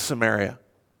back to Samaria.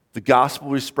 The gospel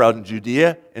will be spread in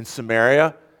Judea and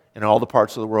Samaria and all the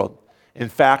parts of the world. In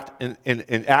fact, in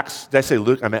Acts, did I say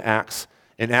Luke? I meant Acts.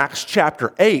 In Acts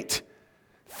chapter 8,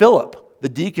 Philip, the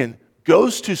deacon,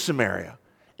 goes to Samaria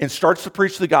and starts to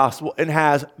preach the gospel and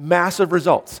has massive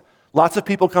results. Lots of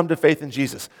people come to faith in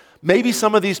Jesus. Maybe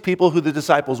some of these people who the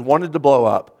disciples wanted to blow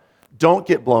up don't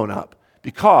get blown up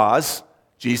because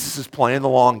Jesus is playing the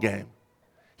long game.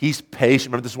 He's patient.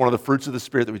 Remember, this is one of the fruits of the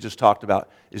Spirit that we just talked about,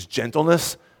 is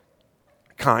gentleness,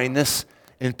 kindness,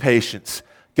 and patience.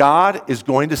 God is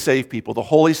going to save people. The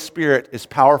Holy Spirit is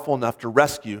powerful enough to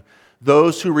rescue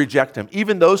those who reject him,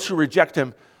 even those who reject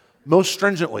him most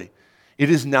stringently. It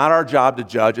is not our job to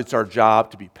judge. It's our job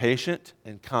to be patient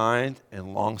and kind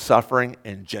and long-suffering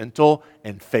and gentle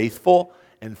and faithful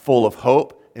and full of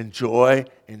hope and joy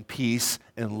and peace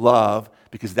and love,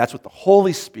 because that's what the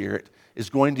Holy Spirit is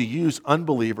going to use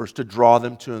unbelievers to draw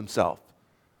them to himself.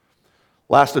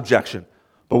 Last objection.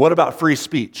 But what about free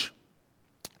speech?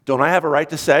 Don't I have a right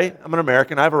to say? I'm an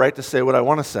American. I have a right to say what I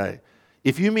want to say.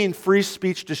 If you mean free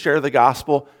speech to share the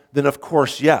gospel, then of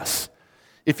course, yes.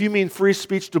 If you mean free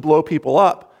speech to blow people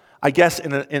up, I guess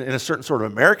in a certain sort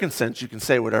of American sense, you can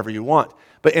say whatever you want.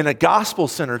 But in a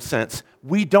gospel-centered sense,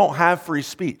 we don't have free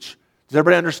speech. Does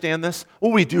everybody understand this?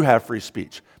 Well, we do have free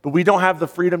speech, but we don't have the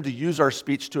freedom to use our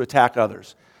speech to attack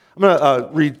others. I'm going to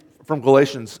read from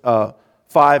Galatians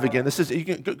 5 again. You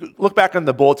can look back on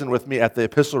the bulletin with me at the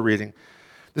epistle reading.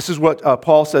 This is what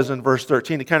Paul says in verse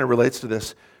 13. It kind of relates to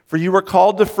this. For you were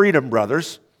called to freedom,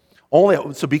 brothers.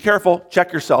 So be careful,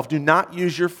 check yourself. Do not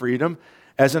use your freedom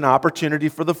as an opportunity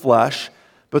for the flesh,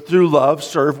 but through love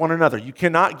serve one another. You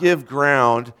cannot give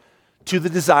ground to the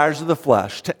desires of the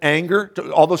flesh, to anger,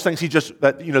 to all those things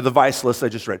the vice list I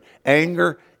just read.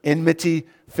 Anger, enmity,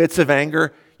 fits of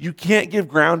anger. You can't give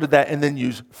ground to that and then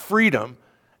use freedom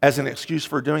as an excuse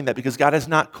for doing that, because God has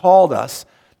not called us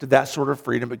to that sort of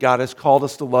freedom, but God has called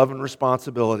us to love and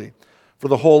responsibility. For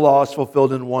the whole law is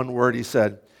fulfilled in one word, he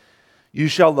said, you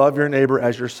shall love your neighbor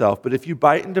as yourself. But if you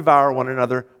bite and devour one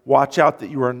another, watch out that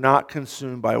you are not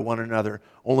consumed by one another.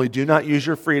 Only do not use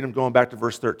your freedom, going back to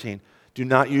verse 13, do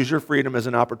not use your freedom as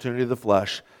an opportunity of the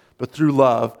flesh, but through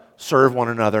love serve one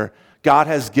another. God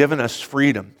has given us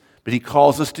freedom, but he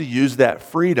calls us to use that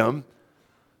freedom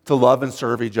to love and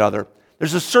serve each other.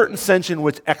 There's a certain sense in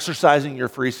which exercising your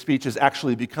free speech has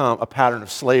actually become a pattern of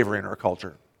slavery in our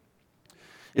culture.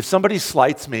 If somebody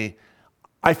slights me,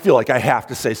 I feel like I have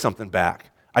to say something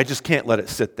back. I just can't let it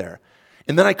sit there.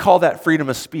 And then I call that freedom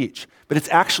of speech, but it's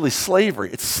actually slavery.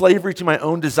 It's slavery to my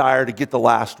own desire to get the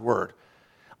last word.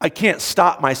 I can't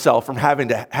stop myself from having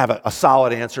to have a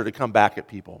solid answer to come back at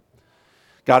people.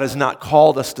 God has not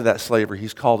called us to that slavery.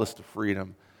 He's called us to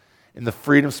freedom. And the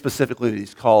freedom specifically that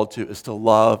he's called to is to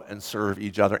love and serve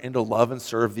each other and to love and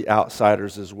serve the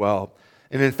outsiders as well.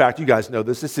 And in fact, you guys know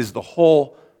this. This is the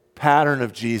whole pattern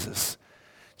of Jesus.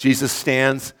 Jesus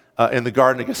stands in the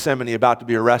Garden of Gethsemane about to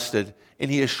be arrested, and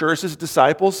he assures his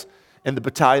disciples and the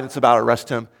battalion that's about to arrest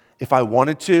him, if I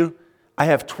wanted to, I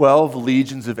have 12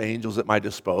 legions of angels at my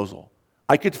disposal.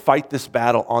 I could fight this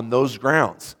battle on those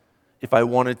grounds if I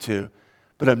wanted to,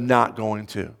 but I'm not going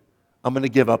to. I'm going to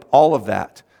give up all of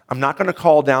that. I'm not going to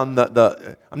call down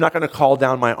I'm not going to call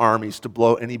down my armies to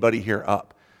blow anybody here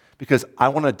up, because I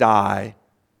want to die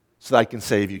so that I can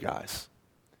save you guys.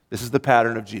 This is the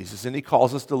pattern of Jesus, and he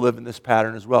calls us to live in this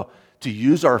pattern as well, to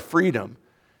use our freedom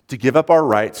to give up our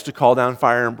rights, to call down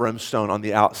fire and brimstone on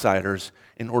the outsiders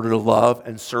in order to love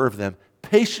and serve them,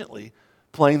 patiently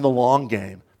playing the long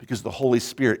game, because the Holy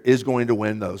Spirit is going to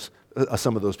win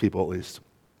some of those people at least.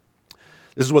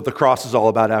 This is what the cross is all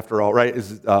about after all, right?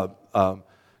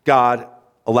 God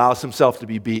allows himself to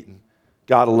be beaten.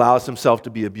 God allows himself to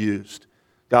be abused.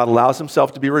 God allows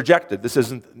himself to be rejected. This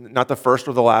isn't not the first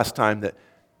or the last time that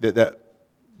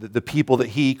the people that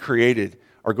he created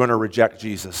are going to reject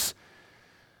Jesus.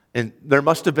 And there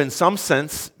must have been some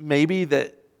sense maybe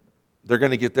that they're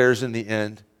going to get theirs in the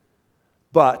end.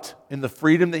 But in the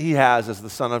freedom that he has as the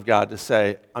Son of God to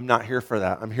say, I'm not here for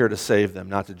that. I'm here to save them,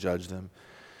 not to judge them.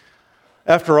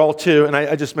 After all, too, and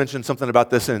I just mentioned something about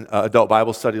this in adult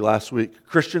Bible study last week,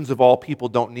 Christians of all people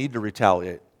don't need to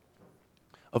retaliate.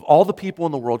 Of all the people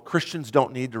in the world, Christians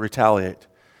don't need to retaliate.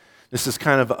 This is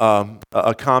kind of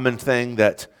a common thing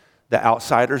that the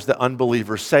outsiders, the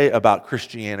unbelievers say about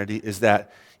Christianity is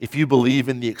that if you believe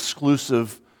in the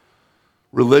exclusive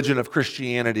religion of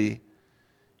Christianity,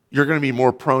 you're going to be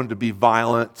more prone to be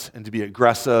violent and to be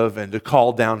aggressive and to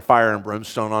call down fire and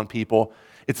brimstone on people.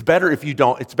 It's better if you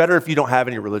don't have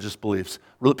any religious beliefs.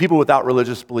 People without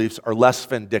religious beliefs are less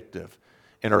vindictive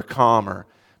and are calmer.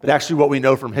 But actually what we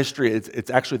know from history, it's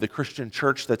actually the Christian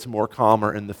church that's more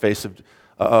calmer in the face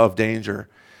of danger.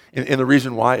 And the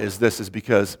reason why is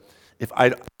because if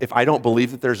I don't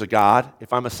believe that there's a God,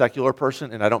 if I'm a secular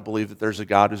person and I don't believe that there's a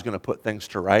God who's going to put things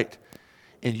to right,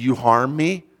 and you harm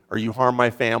me, or you harm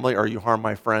my family, or you harm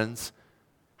my friends,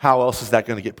 how else is that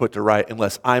going to get put to right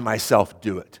unless I myself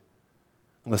do it?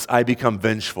 Unless I become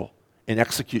vengeful and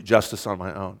execute justice on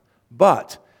my own.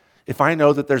 But if I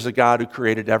know that there's a God who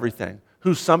created everything,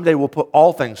 who someday will put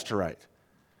all things to right,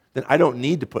 then I don't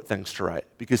need to put things to right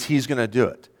because he's going to do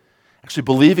it. Actually,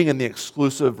 believing in the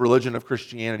exclusive religion of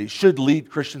Christianity should lead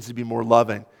Christians to be more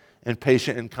loving and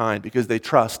patient and kind because they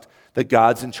trust that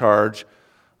God's in charge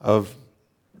of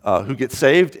who gets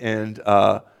saved and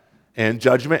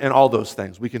judgment and all those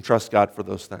things. We can trust God for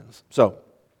those things. So,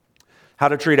 how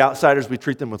to treat outsiders? We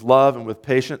treat them with love and with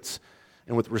patience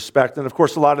and with respect. And of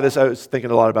course, a lot of this, I was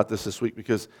thinking a lot about this week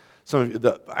because some of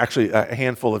you, actually a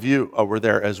handful of you were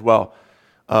there as well,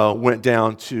 went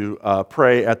down to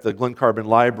pray at the Glen Carbon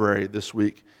Library this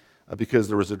week because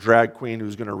there was a drag queen who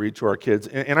was going to read to our kids.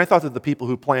 And I thought that the people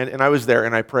who planned, and I was there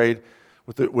and I prayed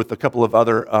with a couple of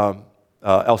other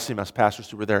LCMS pastors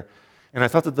who were there. And I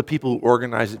thought that the people who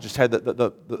organized it just had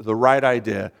the right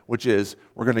idea, which is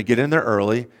we're going to get in there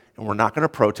early and we're not going to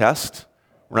protest.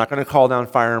 We're not going to call down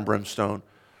fire and brimstone.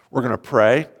 We're going to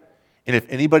pray. And if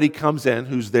anybody comes in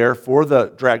who's there for the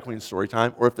drag queen story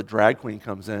time, or if the drag queen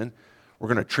comes in, we're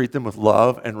going to treat them with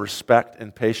love and respect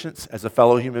and patience as a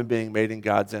fellow human being made in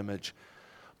God's image.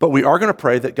 But we are going to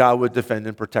pray that God would defend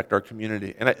and protect our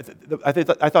community. And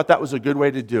I thought that was a good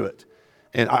way to do it.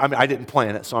 And I didn't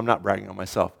plan it, so I'm not bragging on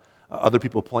myself. Other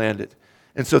people planned it.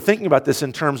 And so thinking about this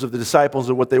in terms of the disciples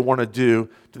and what they want to do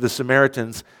to the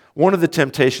Samaritans, one of the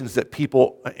temptations that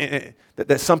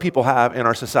some people have in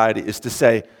our society is to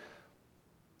say,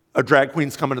 a drag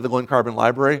queen's coming to the Glen Carbon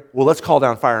Library, well, let's call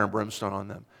down fire and brimstone on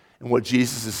them. And what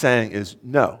Jesus is saying is,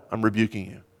 no, I'm rebuking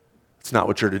you. It's not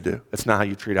what you're to do. It's not how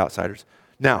you treat outsiders.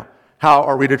 Now, how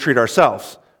are we to treat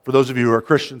ourselves? For those of you who are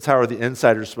Christians, how are the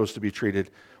insiders supposed to be treated?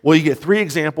 Well, you get 3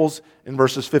 examples in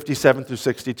verses 57 through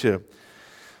 62.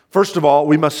 First of all,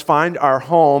 we must find our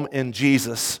home in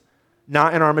Jesus,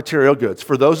 not in our material goods.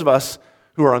 For those of us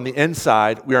who are on the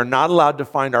inside, we are not allowed to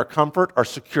find our comfort, our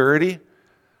security,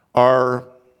 our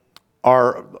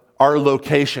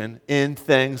location in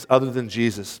things other than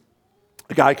Jesus.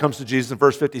 A guy comes to Jesus in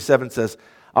verse 57 says,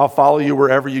 I'll follow you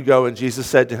wherever you go. And Jesus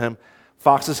said to him,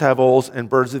 foxes have holes and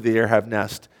birds of the air have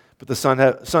nests, but the Son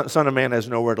of Man has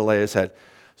nowhere to lay his head.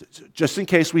 Just in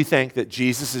case we think that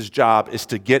Jesus' job is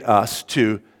to get us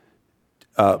to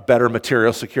better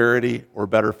material security or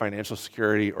better financial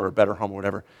security or a better home or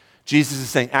whatever, Jesus is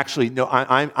saying, actually, no,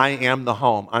 I am the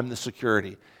home. I'm the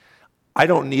security. I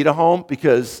don't need a home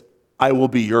because I will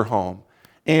be your home.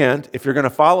 And if you're going to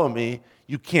follow me,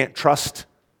 you can't trust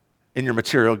in your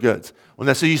material goods.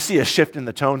 So you see a shift in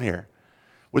the tone here.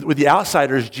 With the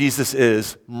outsiders, Jesus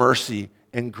is mercy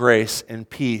and grace and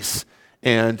peace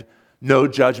and no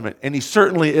judgment. And he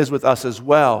certainly is with us as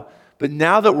well. But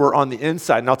now that we're on the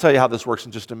inside, and I'll tell you how this works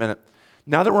in just a minute.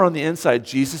 Now that we're on the inside,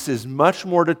 Jesus is much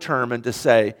more determined to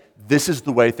say, this is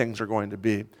the way things are going to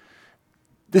be.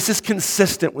 This is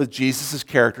consistent with Jesus'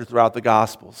 character throughout the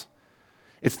Gospels.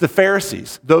 It's the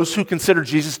Pharisees, those who consider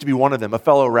Jesus to be one of them, a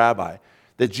fellow rabbi,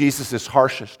 that Jesus is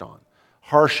harshest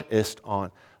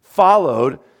on.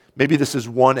 Followed, maybe this is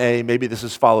 1A, maybe this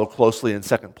is followed closely in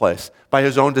second place, by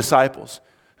his own disciples,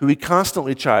 who he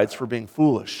constantly chides for being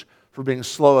foolish, for being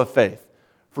slow of faith,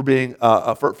 for being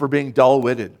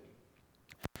dull-witted.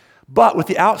 But with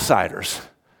the outsiders,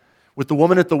 with the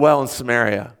woman at the well in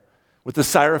Samaria, with the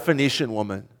Syrophoenician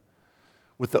woman,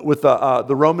 with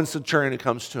the Roman centurion who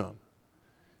comes to him,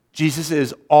 Jesus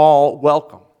is all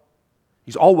welcome.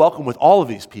 He's all welcome with all of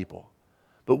these people.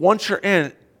 But once you're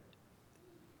in,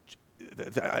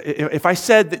 if I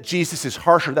said that Jesus is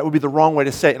harsher, that would be the wrong way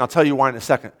to say it, and I'll tell you why in a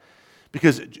second.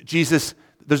 Because Jesus,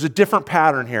 there's a different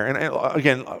pattern here. And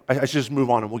again, I should just move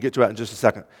on, and we'll get to that in just a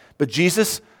second. But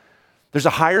Jesus, there's a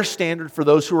higher standard for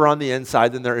those who are on the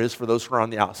inside than there is for those who are on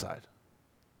the outside.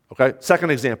 Okay?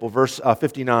 Second example, verse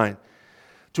 59.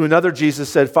 To another, Jesus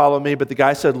said, follow me. But the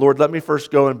guy said, Lord, let me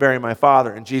first go and bury my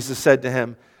father. And Jesus said to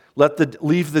him,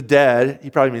 leave the dead, he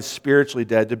probably means spiritually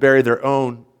dead, to bury their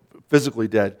own physically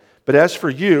dead. But as for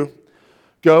you,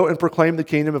 go and proclaim the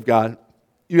kingdom of God.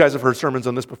 You guys have heard sermons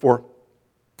on this before.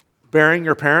 Burying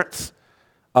your parents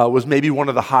was maybe one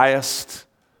of the highest,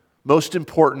 most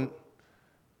important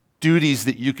duties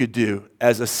that you could do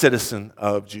as a citizen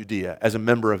of Judea, as a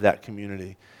member of that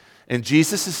community. And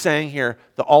Jesus is saying here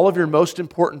that all of your most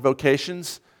important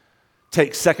vocations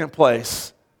take second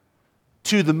place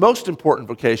to the most important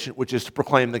vocation, which is to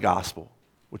proclaim the gospel,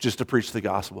 which is to preach the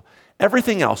gospel.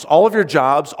 Everything else, all of your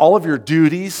jobs, all of your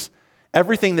duties,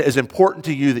 everything that is important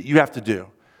to you that you have to do,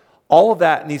 all of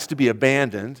that needs to be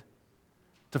abandoned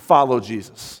to follow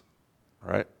Jesus,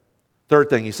 all right? Third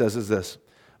thing he says is this.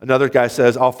 Another guy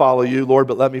says, I'll follow you, Lord,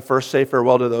 but let me first say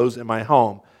farewell to those in my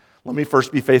home. Let me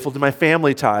first be faithful to my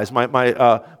family ties,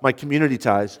 my community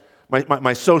ties,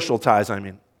 my social ties, I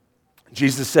mean.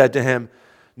 Jesus said to him,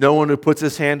 no one who puts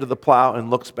his hand to the plow and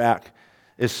looks back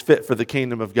is fit for the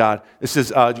kingdom of God. This is,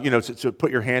 to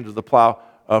put your hand to the plow,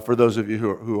 for those of you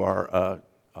who are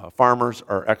farmers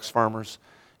or ex-farmers,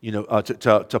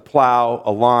 to plow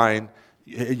a line,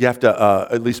 you have to,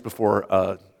 at least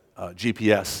before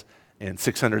GPS and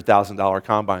 $600,000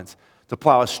 combines, to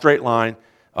plow a straight line.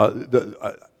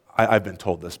 I've been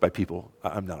told this by people.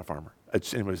 I'm not a farmer.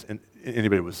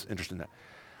 Anybody was interested in that.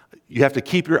 You have to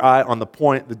keep your eye on the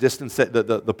point, the distance,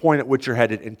 the point at which you're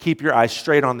headed, and keep your eye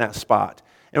straight on that spot.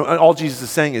 And all Jesus is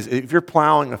saying is, if you're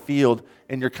plowing a field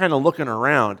and you're kind of looking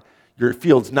around, your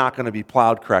field's not going to be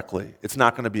plowed correctly. It's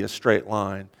not going to be a straight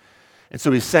line. And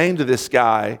so he's saying to this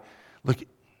guy, look,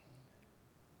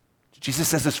 Jesus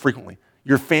says this frequently,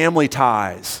 your family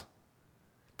ties,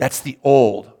 that's the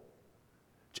old.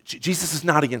 Jesus is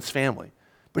not against family,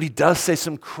 but he does say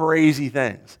some crazy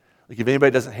things. Like if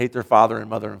anybody doesn't hate their father and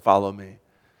mother and follow me,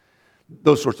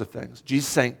 those sorts of things. Jesus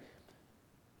is saying,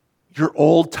 your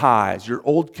old ties, your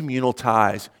old communal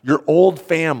ties, your old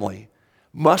family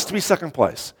must be second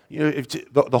place. If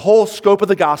the whole scope of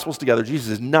the Gospels together, Jesus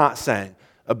is not saying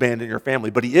abandon your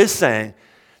family, but he is saying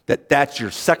that that's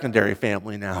your secondary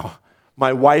family now.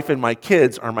 My wife and my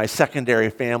kids are my secondary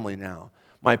family now.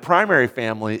 My primary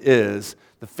family is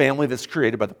the family that's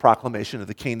created by the proclamation of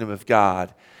the kingdom of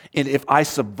God. And if I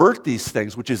subvert these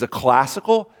things, which is a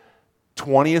classical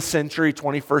 20th century,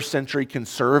 21st century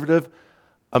conservative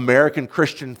American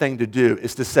Christian thing to do,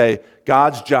 is to say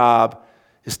God's job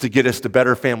is to get us to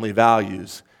better family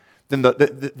values, then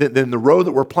the road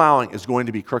that we're plowing is going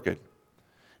to be crooked.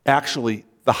 Actually,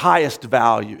 the highest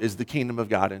value is the kingdom of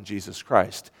God in Jesus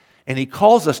Christ. And he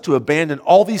calls us to abandon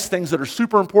all these things that are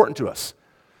super important to us.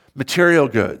 Material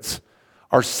goods,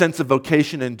 our sense of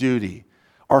vocation and duty,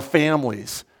 our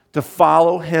families, to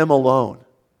follow him alone.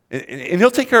 And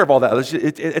he'll take care of all that.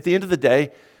 At the end of the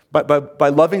day, by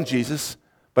loving Jesus,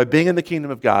 by being in the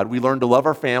kingdom of God, we learn to love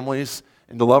our families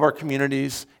and to love our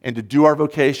communities and to do our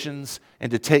vocations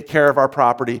and to take care of our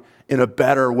property in a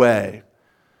better way.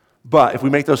 But if we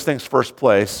make those things first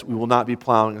place, we will not be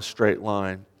plowing a straight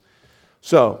line.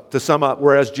 So, to sum up,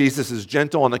 whereas Jesus is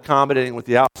gentle and accommodating with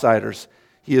the outsiders,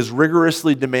 he is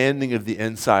rigorously demanding of the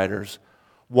insiders.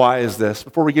 Why is this?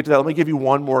 Before we get to that, let me give you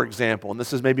one more example. And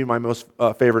this is maybe my most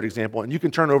favorite example. And you can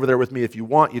turn over there with me if you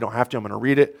want. You don't have to. I'm going to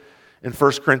read it. In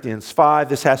 1 Corinthians 5,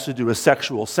 this has to do with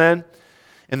sexual sin.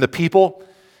 And the people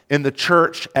in the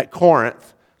church at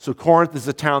Corinth, so Corinth is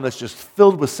a town that's just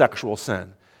filled with sexual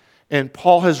sin. And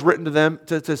Paul has written to them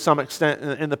to some extent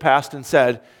in the past and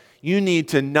said, you need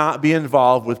to not be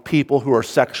involved with people who are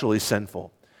sexually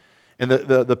sinful. And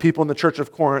the people in the church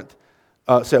of Corinth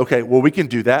say, okay, well, we can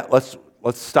do that. Let's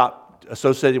stop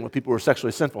associating with people who are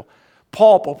sexually sinful.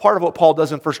 Part of what Paul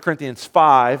does in 1 Corinthians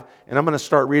 5, and I'm going to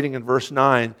start reading in verse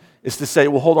 9, is to say,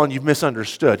 well, hold on, you've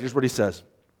misunderstood. Here's what he says.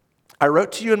 I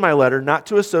wrote to you in my letter not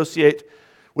to associate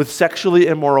with sexually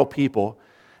immoral people,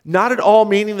 not at all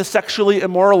meaning the sexually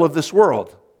immoral of this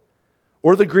world,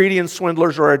 or the greedy and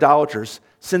swindlers or idolaters,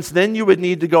 since then you would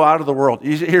need to go out of the world.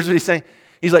 Here's what he's saying.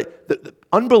 He's like, the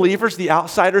unbelievers, the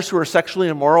outsiders who are sexually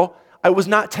immoral, I was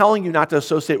not telling you not to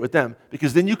associate with them,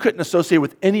 because then you couldn't associate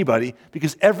with anybody,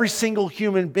 because every single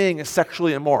human being is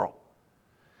sexually immoral.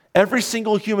 Every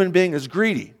single human being is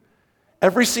greedy.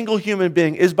 Every single human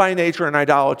being is by nature an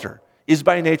idolater, is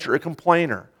by nature a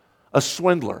complainer, a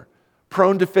swindler,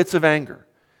 prone to fits of anger.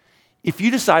 If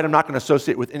you decide I'm not going to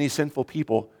associate with any sinful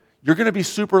people, you're going to be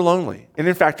super lonely. And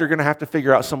in fact, you're going to have to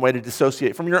figure out some way to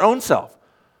dissociate from your own self,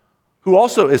 who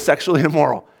also is sexually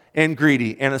immoral and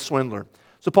greedy and a swindler.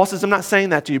 So Paul says, I'm not saying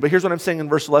that to you, but here's what I'm saying in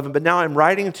verse 11. But now I'm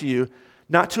writing to you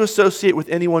not to associate with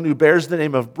anyone who bears the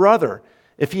name of brother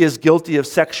if he is guilty of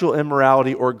sexual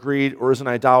immorality or greed or is an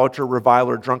idolater,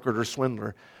 reviler, drunkard, or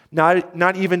swindler.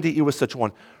 Not even to eat with such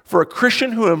one. For a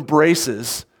Christian who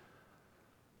embraces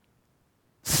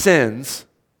sins,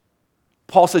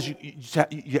 Paul says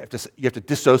you have to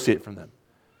dissociate from them.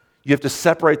 You have to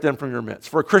separate them from your midst.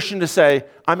 For a Christian to say,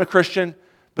 I'm a Christian,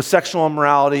 but sexual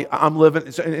immorality, I'm living,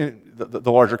 in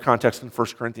the larger context in 1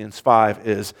 Corinthians 5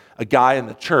 is a guy in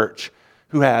the church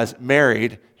who has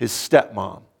married his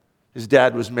stepmom. His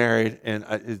dad was married, and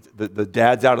the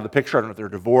dad's out of the picture. I don't know if they're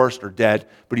divorced or dead,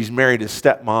 but he's married his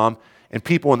stepmom. And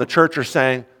people in the church are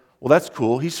saying, well, that's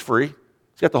cool. He's free.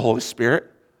 He's got the Holy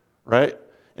Spirit, right?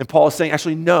 And Paul is saying,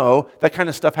 actually, no, that kind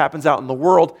of stuff happens out in the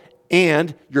world,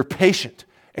 and you're patient,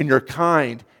 and you're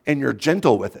kind, and you're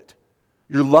gentle with it.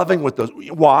 You're loving with those.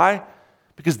 Why?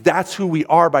 Because that's who we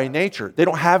are by nature. They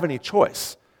don't have any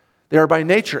choice. They are by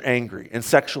nature angry and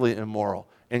sexually immoral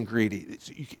and greedy.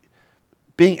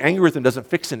 Being angry with them doesn't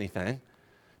fix anything.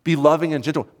 Be loving and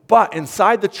gentle. But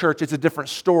inside the church, it's a different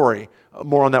story.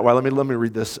 More on that. Why? Let me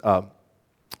read this. Let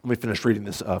me finish reading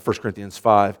this, 1 Corinthians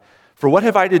 5. For what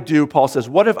have I to do, Paul says,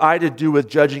 what have I to do with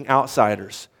judging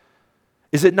outsiders?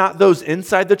 Is it not those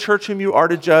inside the church whom you are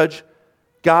to judge?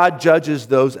 God judges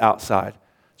those outside.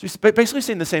 So he's basically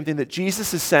saying the same thing that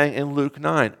Jesus is saying in Luke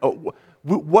 9. Oh,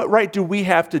 what right do we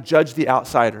have to judge the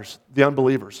outsiders, the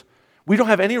unbelievers? We don't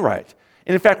have any right.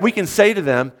 And in fact, we can say to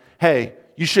them, hey,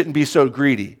 you shouldn't be so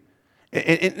greedy.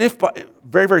 And if by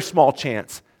very, very small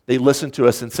chance, they listen to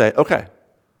us and say, okay,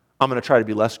 I'm going to try to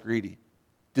be less greedy.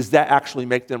 Does that actually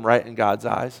make them right in God's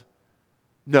eyes?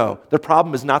 No. The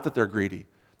problem is not that they're greedy.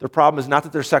 The problem is not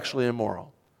that they're sexually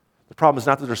immoral. The problem is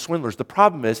not that they're swindlers. The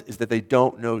problem is that they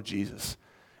don't know Jesus.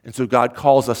 And so God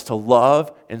calls us to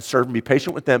love and serve and be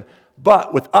patient with them.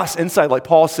 But with us inside, like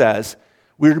Paul says,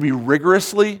 we're to be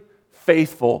rigorously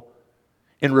faithful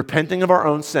in repenting of our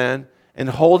own sin and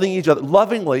holding each other,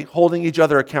 lovingly holding each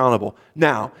other accountable.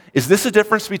 Now, is this a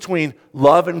difference between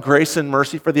love and grace and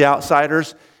mercy for the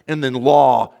outsiders and then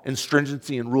law and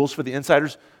stringency and rules for the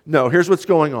insiders? No, here's what's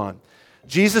going on.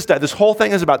 Jesus died. This whole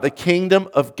thing is about the kingdom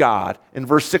of God. In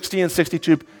verse 60 and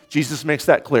 62, Jesus makes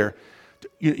that clear.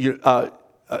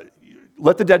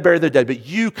 Let the dead bury their dead, but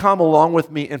you come along with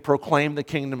me and proclaim the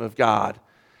kingdom of God.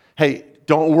 Hey,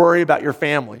 don't worry about your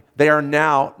family. They are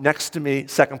now next to me,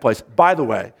 second place. By the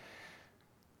way,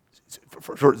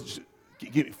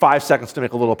 give me 5 seconds to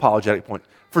make a little apologetic point.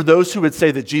 For those who would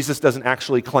say that Jesus doesn't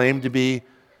actually claim to be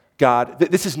God,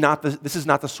 this is not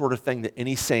the sort of thing that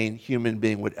any sane human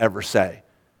being would ever say.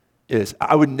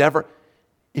 I would never,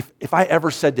 if I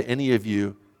ever said to any of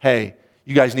you, hey,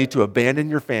 you guys need to abandon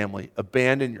your family,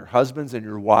 abandon your husbands and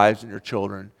your wives and your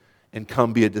children, and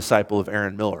come be a disciple of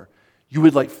Aaron Miller, you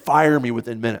would fire me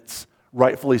within minutes.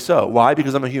 Rightfully so. Why?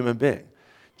 Because I'm a human being.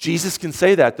 Jesus can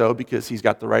say that, though, because he's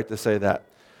got the right to say that.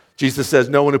 Jesus says,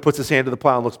 no one who puts his hand to the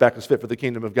plow and looks back is fit for the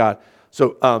kingdom of God.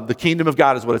 So the kingdom of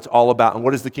God is what it's all about. And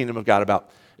what is the kingdom of God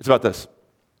about? It's about this.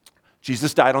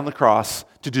 Jesus died on the cross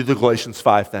to do the Galatians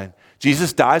 5 thing.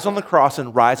 Jesus dies on the cross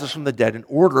and rises from the dead in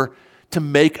order to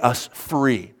make us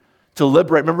free, to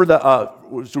liberate. Remember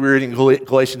we were reading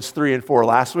Galatians 3 and 4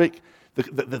 last week?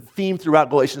 The theme throughout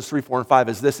Galatians 3, 4, and 5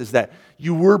 is this, is that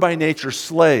you were by nature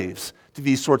slaves to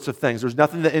these sorts of things. There's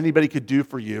nothing that anybody could do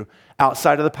for you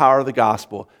outside of the power of the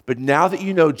gospel. But now that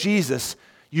you know Jesus,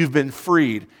 you've been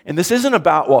freed. And this isn't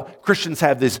about, well, Christians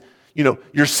have this,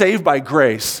 you're saved by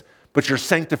grace, but you're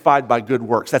sanctified by good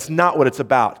works. That's not what it's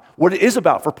about. What it is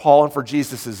about for Paul and for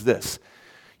Jesus is this.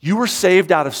 You were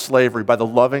saved out of slavery by the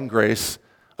loving grace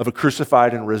of a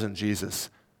crucified and risen Jesus.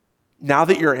 Now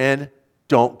that you're in,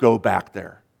 don't go back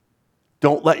there.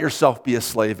 Don't let yourself be a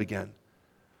slave again.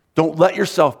 Don't let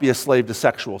yourself be a slave to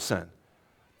sexual sin.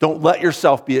 Don't let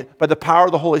yourself be, by the power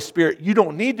of the Holy Spirit, you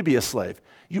don't need to be a slave.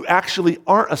 You actually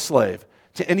aren't a slave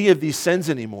to any of these sins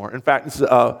anymore. In fact, this is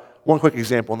one quick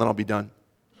example, and then I'll be done.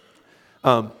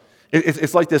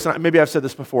 It's like this, and maybe I've said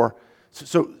this before.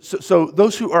 So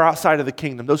those who are outside of the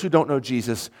kingdom, those who don't know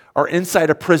Jesus, are inside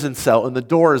a prison cell, and the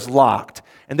door is locked,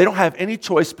 and they don't have any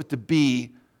choice but to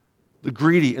be the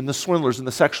greedy and the swindlers and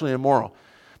the sexually immoral.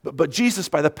 But Jesus,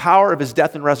 by the power of his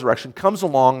death and resurrection, comes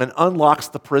along and unlocks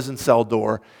the prison cell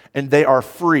door, and they are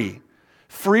free.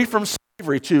 Free from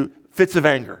slavery to fits of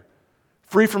anger.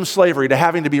 Free from slavery to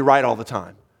having to be right all the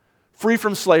time. Free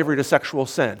from slavery to sexual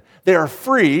sin. They are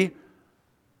free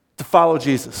to follow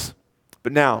Jesus.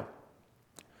 But now,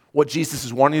 what Jesus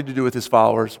is wanting to do with his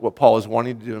followers, what Paul is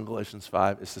wanting to do in Galatians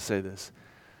 5, is to say this.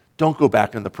 Don't go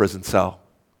back in the prison cell.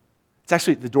 It's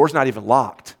actually, the door's not even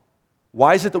locked.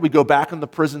 Why is it that we go back in the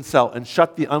prison cell and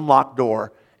shut the unlocked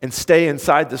door and stay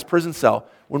inside this prison cell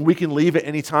when we can leave at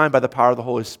any time by the power of the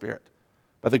Holy Spirit,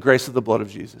 by the grace of the blood of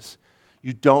Jesus?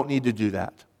 You don't need to do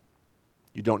that.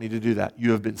 You don't need to do that.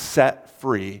 You have been set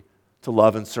free to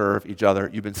love and serve each other.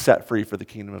 You've been set free for the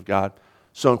kingdom of God.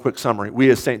 So in quick summary, we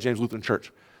as St. James Lutheran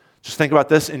Church, just think about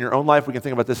this in your own life. We can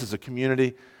think about this as a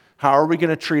community. How are we going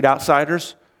to treat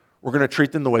outsiders? We're going to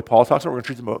treat them the way Paul talks about. We're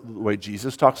going to treat them the way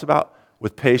Jesus talks about,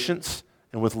 with patience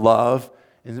and with love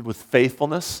and with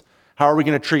faithfulness. How are we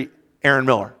going to treat Aaron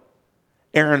Miller?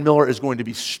 Aaron Miller is going to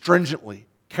be stringently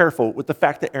careful with the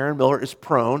fact that Aaron Miller is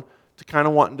prone to kind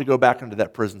of wanting to go back into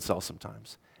that prison cell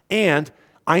sometimes. And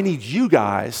I need you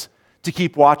guys to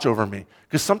keep watch over me,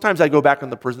 because sometimes I go back in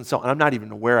the prison cell and I'm not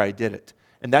even aware I did it.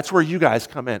 And that's where you guys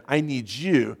come in. I need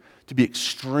you to be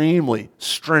extremely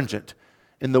stringent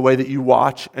in the way that you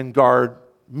watch and guard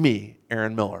me,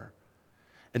 Aaron Miller.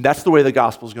 And that's the way the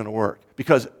gospel is going to work,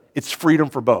 because it's freedom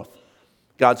for both.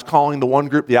 God's calling the one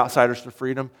group, the outsiders, to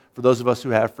freedom. For those of us who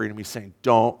have freedom, he's saying,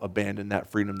 don't abandon that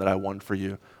freedom that I won for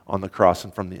you on the cross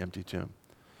and from the empty tomb.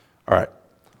 All right,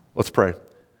 let's pray.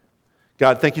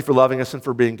 God, thank you for loving us and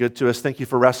for being good to us. Thank you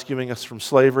for rescuing us from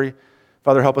slavery.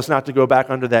 Father, help us not to go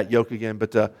back under that yoke again,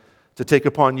 but to take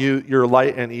upon you your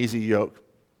light and easy yoke.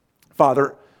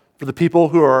 Father, for the people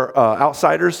who are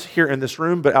outsiders here in this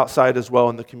room, but outside as well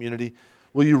in the community,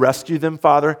 will you rescue them,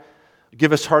 Father?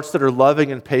 Give us hearts that are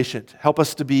loving and patient. Help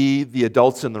us to be the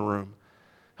adults in the room.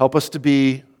 Help us to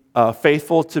be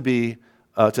faithful, to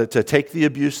take the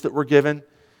abuse that we're given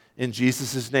in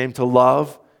Jesus' name, to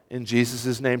love in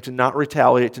Jesus' name, to not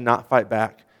retaliate, to not fight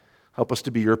back. Help us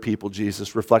to be your people,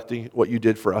 Jesus, reflecting what you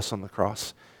did for us on the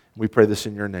cross. We pray this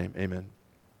in your name. Amen.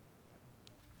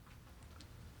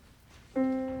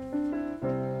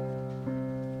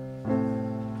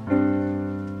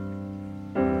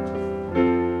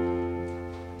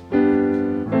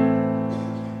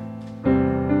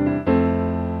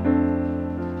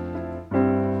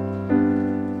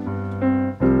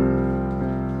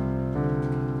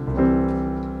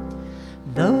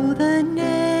 Though the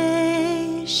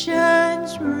nations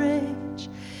rage,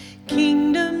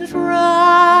 kingdoms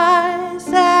rise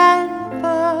and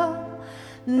fall,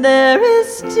 there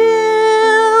is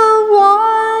still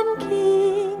one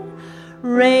King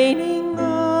reigning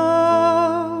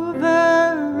over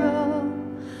all.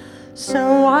 So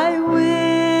I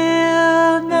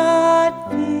will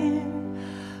not fear,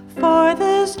 for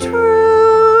this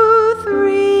truth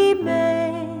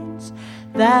remains,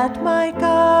 that my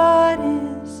God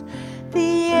is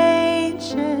the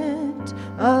Ancient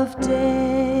of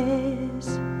Days.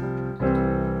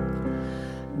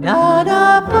 None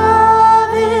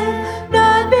above him,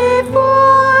 none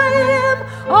before him,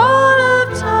 all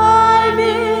of time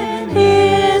in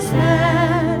his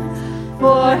hand.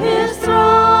 For his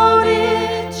throne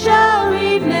it shall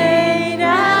remain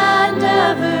and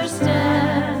ever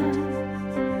stand.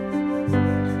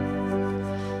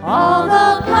 All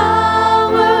the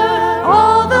power,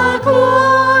 all the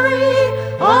glory,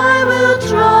 I will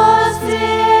trust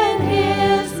in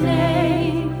his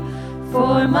name.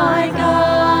 For my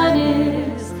God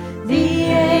is the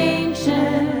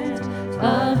Ancient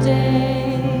of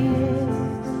Days.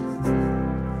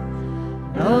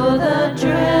 Though the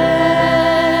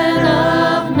dread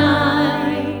of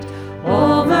night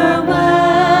overwhelms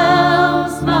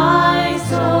my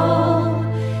soul,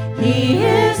 he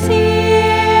is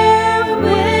here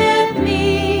with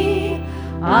me.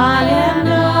 I am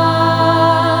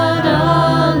not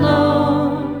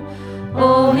alone.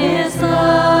 Oh, his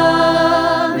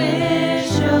love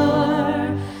is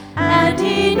sure, and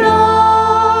he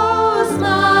knows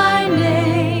my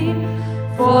name.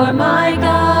 For my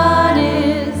God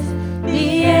is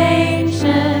the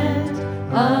Ancient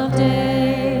of Days.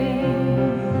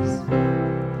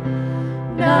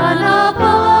 None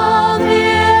above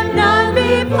him, none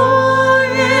before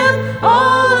him,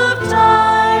 all of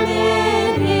time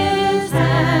in his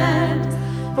hand.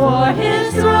 For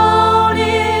his throne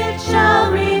it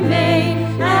shall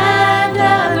remain and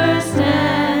ever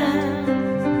stand.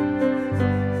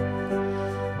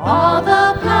 All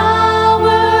the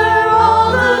power,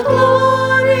 all the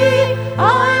glory,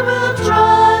 I will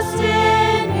trust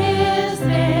in his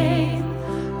name.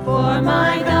 For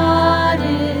my God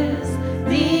is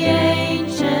the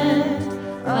Ancient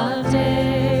of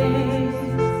Days.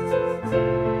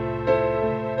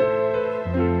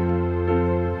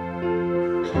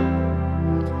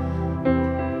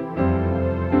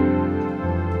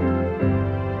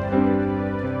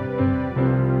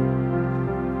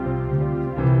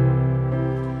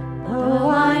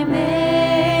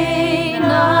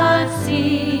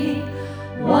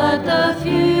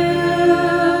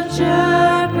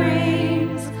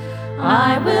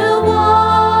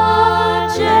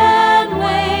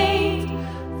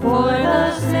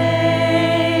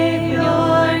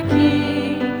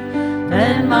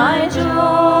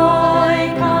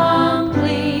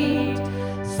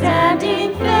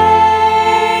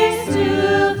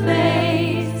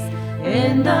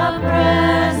 the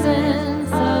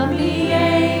presence of the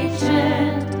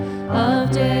Ancient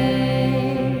of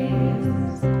Days.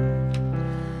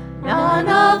 None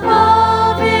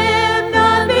above him,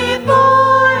 none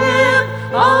before him,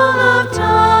 all of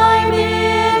time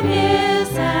in his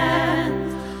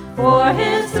hands. For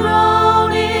his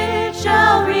throne it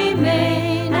shall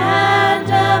remain and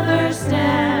ever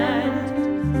stand.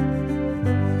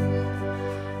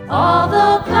 All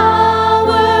the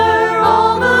power,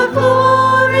 all the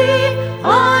glory,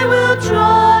 I will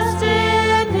trust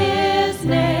in his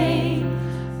name.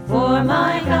 For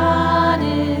my God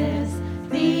is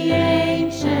the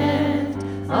Ancient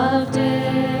of Days.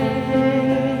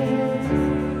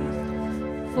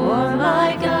 For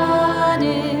my God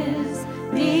is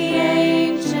the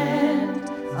Ancient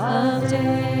of Days.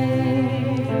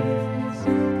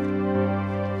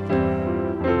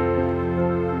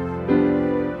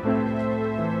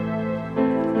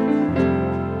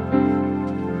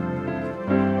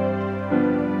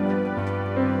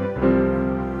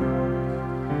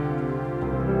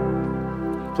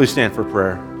 Please stand for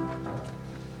prayer.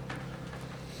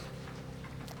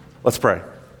 Let's pray.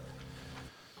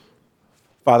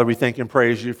 Father, we thank and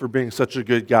praise you for being such a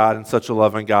good God and such a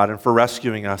loving God, and for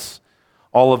rescuing us,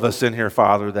 all of us in here,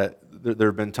 Father, that there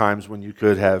have been times when you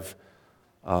could have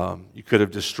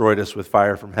destroyed us with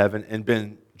fire from heaven and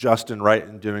been just and right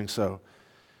in doing so.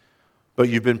 But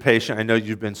you've been patient. I know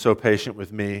you've been so patient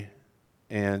with me,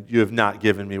 and you have not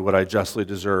given me what I justly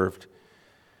deserved.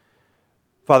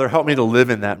 Father, help me to live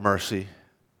in that mercy.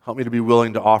 Help me to be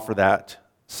willing to offer that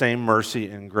same mercy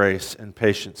and grace and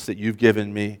patience that you've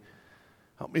given me.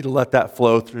 Help me to let that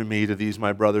flow through me to these,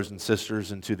 my brothers and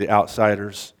sisters, and to the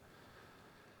outsiders.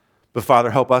 But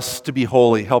Father, help us to be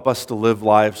holy. Help us to live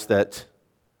lives that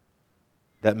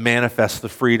manifest the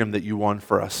freedom that you won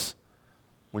for us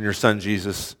when your Son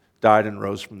Jesus died and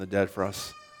rose from the dead for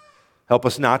us. Help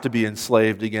us not to be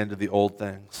enslaved again to the old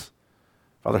things.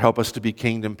 Father, help us to be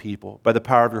kingdom people. By the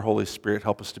power of your Holy Spirit,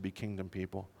 help us to be kingdom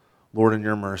people. Lord, in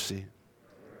your mercy.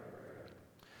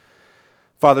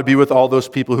 Father, be with all those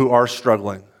people who are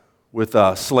struggling with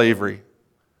slavery,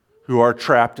 who are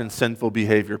trapped in sinful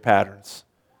behavior patterns,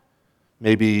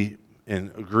 maybe in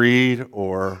greed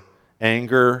or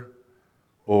anger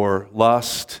or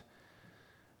lust,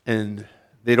 and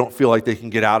they don't feel like they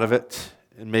can get out of it,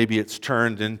 and maybe it's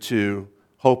turned into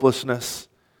hopelessness.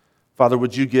 Father,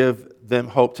 would you give them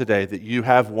hope today that you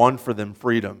have won for them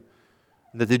freedom,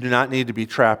 and that they do not need to be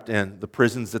trapped in the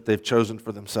prisons that they've chosen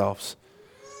for themselves,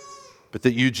 but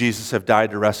that you, Jesus, have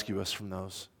died to rescue us from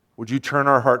those. Would you turn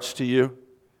our hearts to you?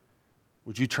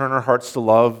 Would you turn our hearts to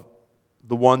love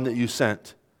the one that you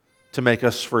sent to make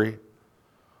us free?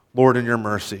 Lord, in your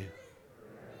mercy.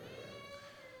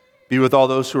 Be with all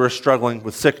those who are struggling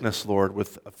with sickness, Lord,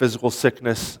 with physical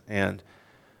sickness and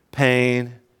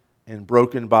pain and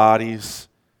broken bodies.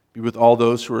 Be with all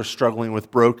those who are struggling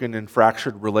with broken and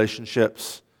fractured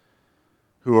relationships,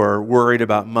 who are worried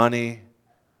about money,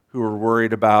 who are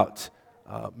worried about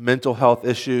mental health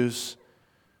issues,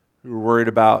 who are worried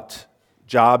about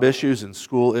job issues and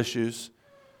school issues.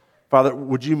 Father,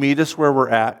 would you meet us where we're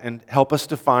at and help us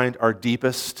to find our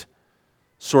deepest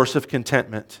source of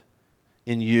contentment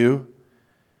in you,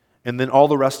 and then all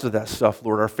the rest of that stuff,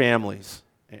 Lord, our families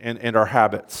and our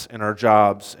habits and our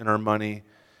jobs and our money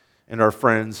and our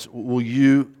friends. Will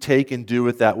you take and do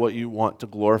with that what you want to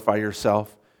glorify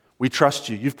yourself? We trust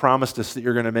you. You've promised us that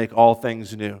you're going to make all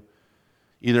things new,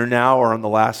 either now or on the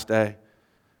last day.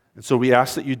 And so we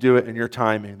ask that you do it in your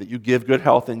timing, that you give good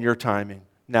health in your timing,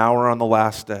 now or on the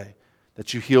last day,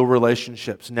 that you heal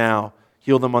relationships now,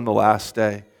 heal them on the last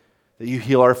day, that you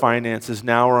heal our finances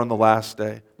now or on the last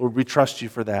day. Lord, we trust you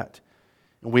for that.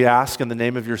 And we ask in the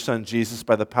name of your Son, Jesus,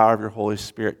 by the power of your Holy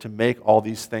Spirit, to make all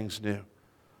these things new.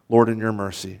 Lord, in your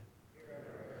mercy.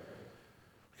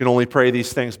 We can only pray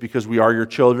these things because we are your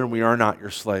children. We are not your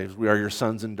slaves. We are your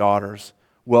sons and daughters.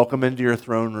 Welcome into your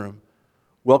throne room.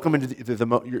 Welcome into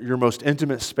your most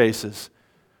intimate spaces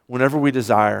whenever we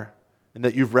desire, and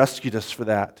that you've rescued us for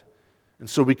that. And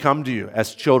so we come to you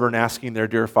as children asking their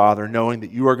dear Father, knowing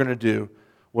that you are going to do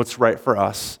what's right for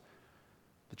us,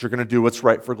 that you're going to do what's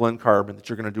right for Glen Carbon, that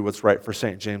you're going to do what's right for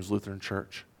St. James Lutheran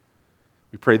Church.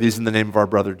 We pray these in the name of our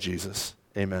brother Jesus.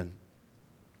 Amen.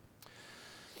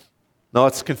 Now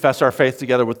let's confess our faith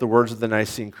together with the words of the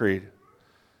Nicene Creed.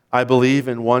 I believe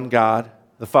in one God,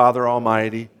 the Father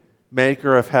Almighty,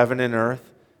 maker of heaven and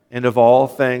earth, and of all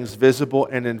things visible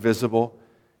and invisible,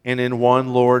 and in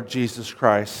one Lord Jesus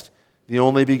Christ, the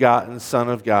only begotten Son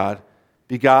of God,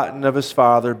 begotten of his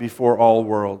Father before all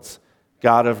worlds,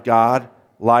 God of God,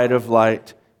 light of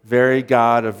light, very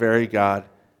God of very God,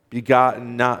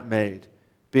 begotten, not made,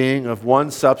 being of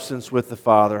one substance with the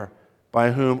Father,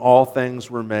 by whom all things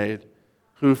were made,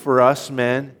 who for us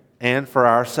men and for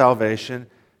our salvation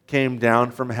came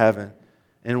down from heaven,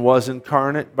 and was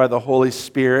incarnate by the Holy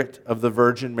Spirit of the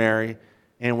Virgin Mary,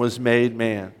 and was made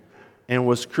man, and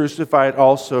was crucified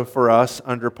also for us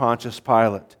under Pontius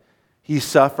Pilate. He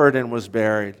suffered and was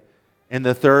buried. And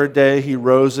the third day he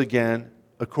rose again,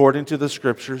 according to the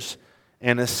Scriptures,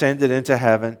 and ascended into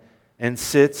heaven, and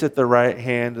sits at the right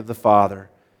hand of the Father.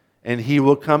 And he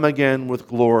will come again with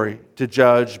glory to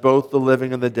judge both the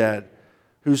living and the dead,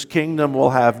 whose kingdom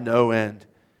will have no end.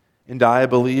 And I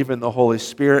believe in the Holy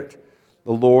Spirit,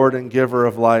 the Lord and giver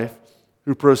of life,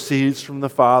 who proceeds from the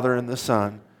Father and the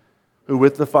Son, who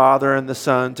with the Father and the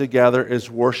Son together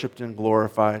is worshipped and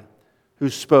glorified, who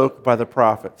spoke by the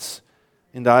prophets.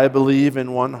 And I believe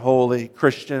in one holy,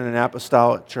 Christian, and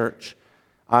apostolic church.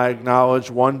 I acknowledge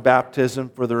one baptism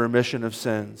for the remission of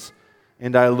sins,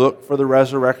 and I look for the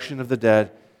resurrection of the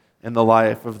dead and the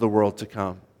life of the world to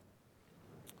come.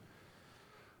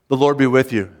 The Lord be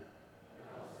with you.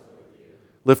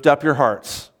 Lift up your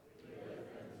hearts.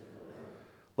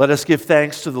 Let us give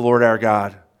thanks to the Lord our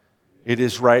God. It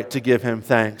is right to give him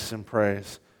thanks and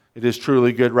praise. It is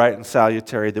truly good, right, and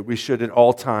salutary that we should at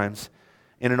all times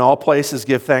and in all places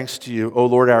give thanks to you, O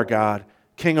Lord our God,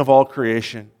 King of all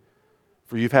creation.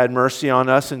 For you've had mercy on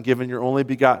us and given your only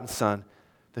begotten Son,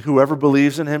 that whoever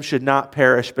believes in him should not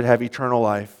perish but have eternal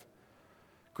life.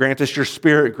 Grant us your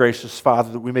Spirit, gracious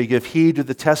Father, that we may give heed to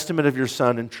the testament of your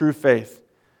Son in true faith,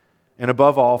 and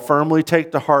above all, firmly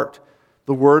take to heart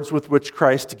the words with which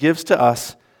Christ gives to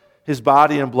us his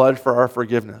body and blood for our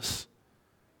forgiveness.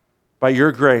 By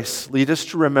your grace, lead us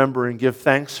to remember and give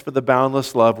thanks for the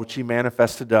boundless love which he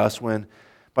manifested to us when,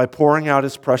 by pouring out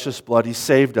his precious blood, he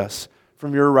saved us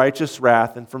from your righteous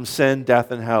wrath and from sin,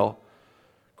 death, and hell.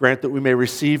 Grant that we may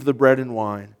receive the bread and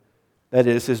wine, that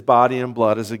is, his body and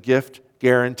blood, as a gift,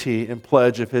 guarantee, and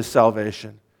pledge of his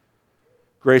salvation.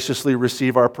 Graciously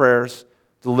receive our prayers,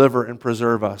 deliver and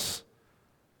preserve us.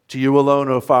 To you alone,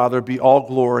 O Father, be all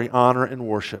glory, honor, and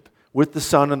worship, with the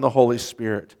Son and the Holy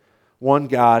Spirit, one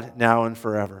God, now and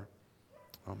forever.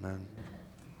 Amen.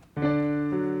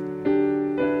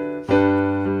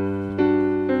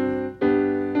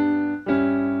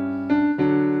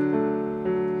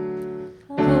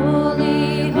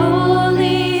 Holy,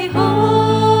 holy,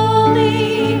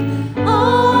 holy,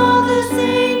 all the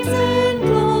saints in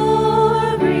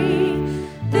glory,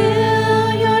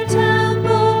 fill your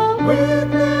temple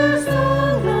with their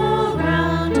song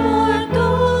around your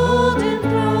golden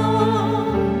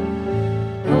throne.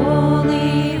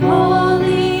 Holy,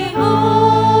 holy,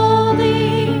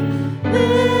 holy,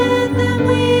 with them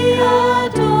we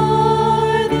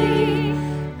adore thee,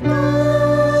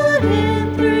 God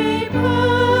in three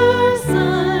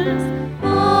persons,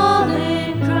 all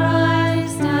in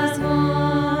Christ as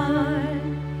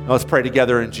one. Now let's pray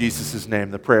together in Jesus'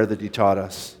 name, the prayer that he taught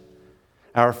us.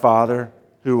 Our Father,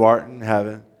 who art in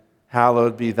heaven,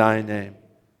 hallowed be thy name.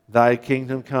 Thy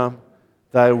kingdom come,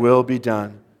 thy will be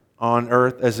done, on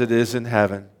earth as it is in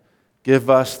heaven. Give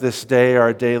us this day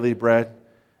our daily bread,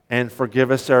 and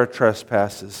forgive us our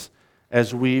trespasses,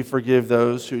 as we forgive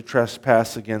those who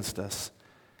trespass against us.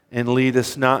 And lead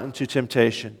us not into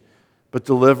temptation, but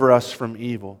deliver us from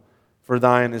evil. For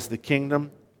thine is the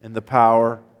kingdom, and the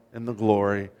power, and the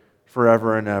glory,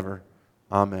 forever and ever.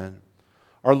 Amen.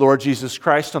 Our Lord Jesus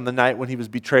Christ, on the night when he was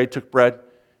betrayed, took bread.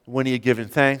 When he had given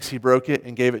thanks, he broke it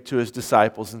and gave it to his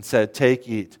disciples and said, "Take,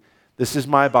 eat. This is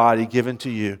my body given to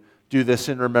you. Do this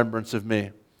in remembrance of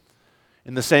me."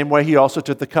 In the same way, he also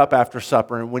took the cup after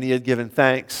supper, and when he had given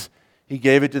thanks, he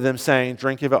gave it to them, saying,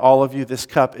 "Drink of it, all of you. This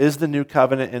cup is the new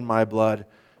covenant in my blood,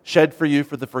 shed for you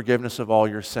for the forgiveness of all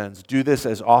your sins. Do this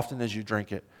as often as you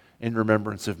drink it in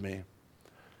remembrance of me."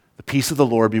 The peace of the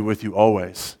Lord be with you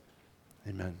always.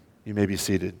 Amen. You may be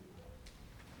seated.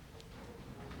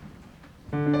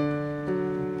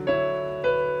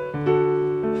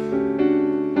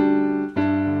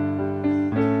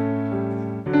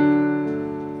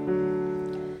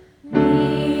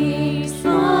 Be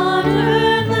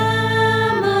slaughtered,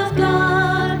 Lamb of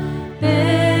God,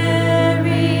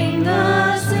 bearing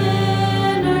the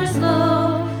sinner's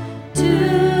load,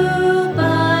 to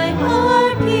buy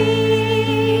our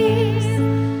peace.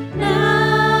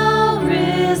 Now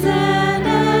risen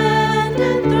and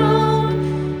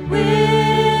enthroned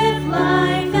with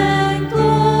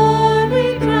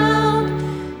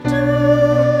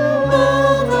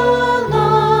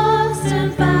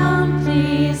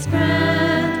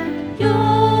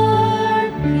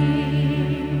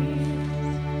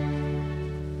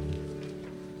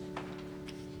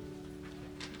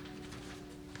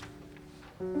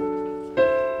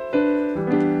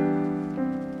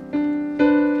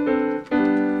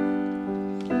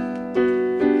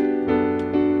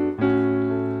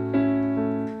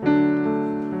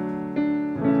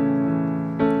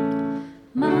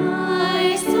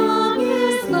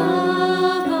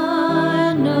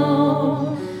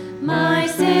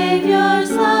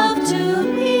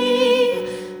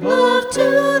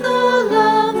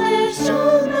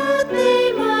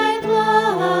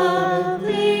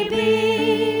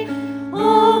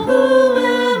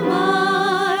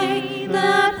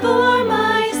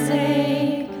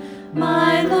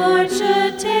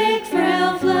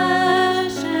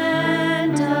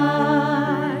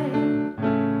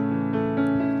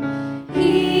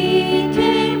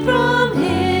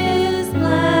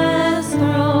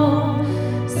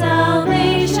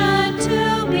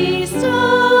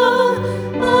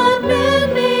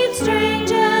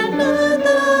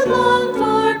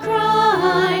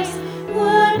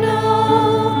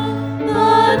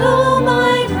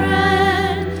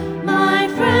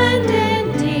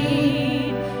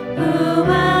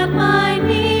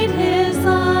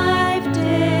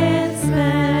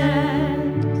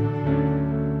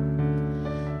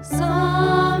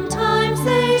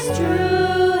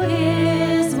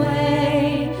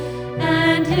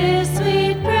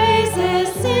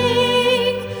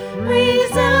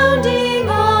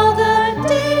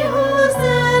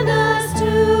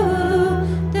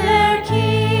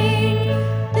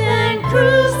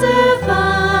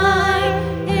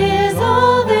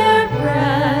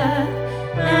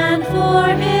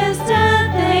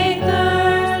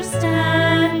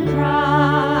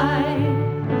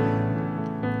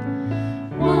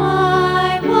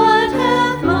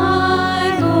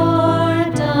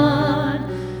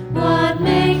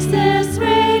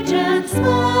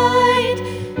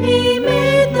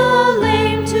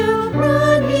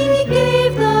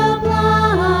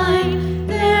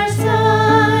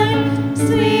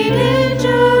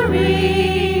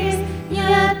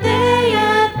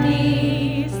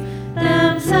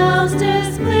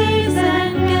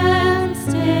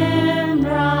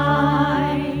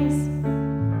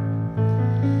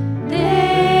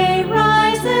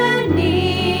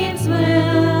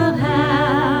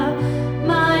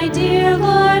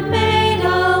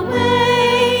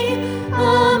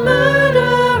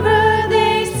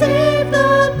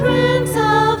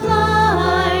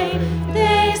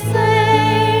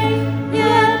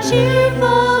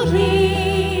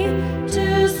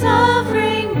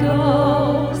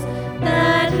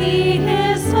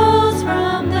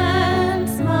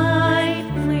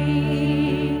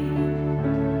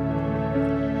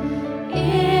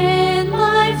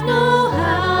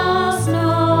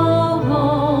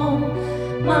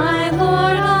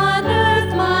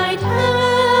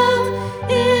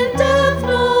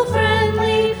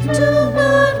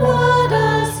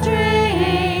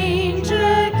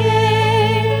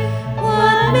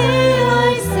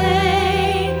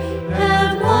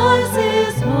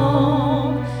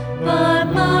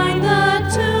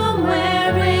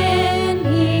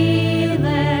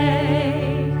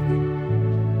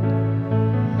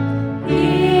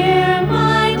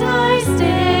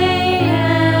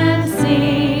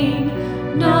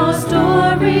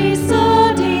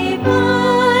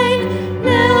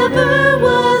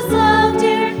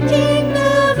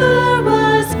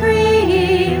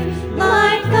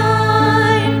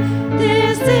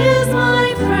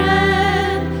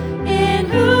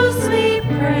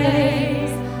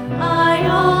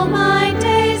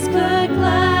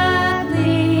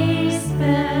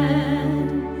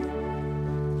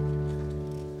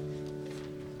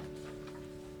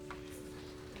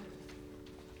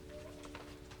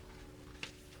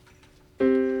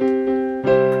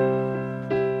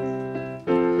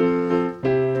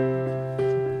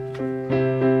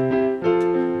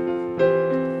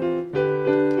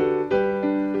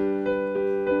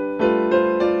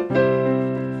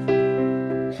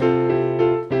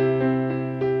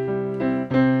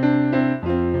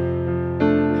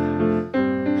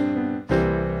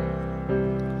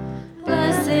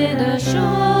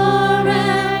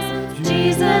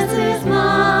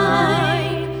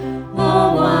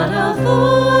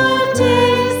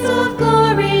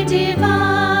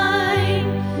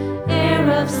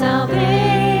of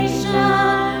salvation,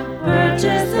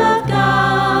 purchase of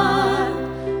God,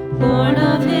 born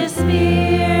of His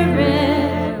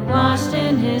Spirit, washed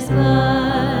in His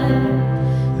blood.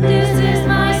 This is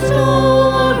my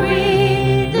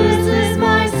story, this is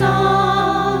my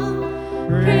song,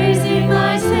 praising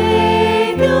my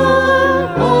Savior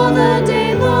all the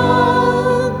day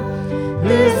long.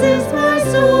 This is my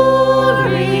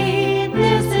story,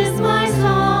 this is my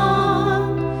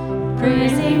song,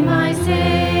 praising my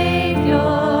Savior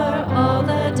all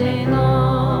the day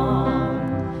long.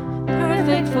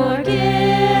 Perfect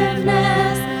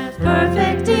forgiveness,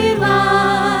 perfect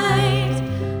delight,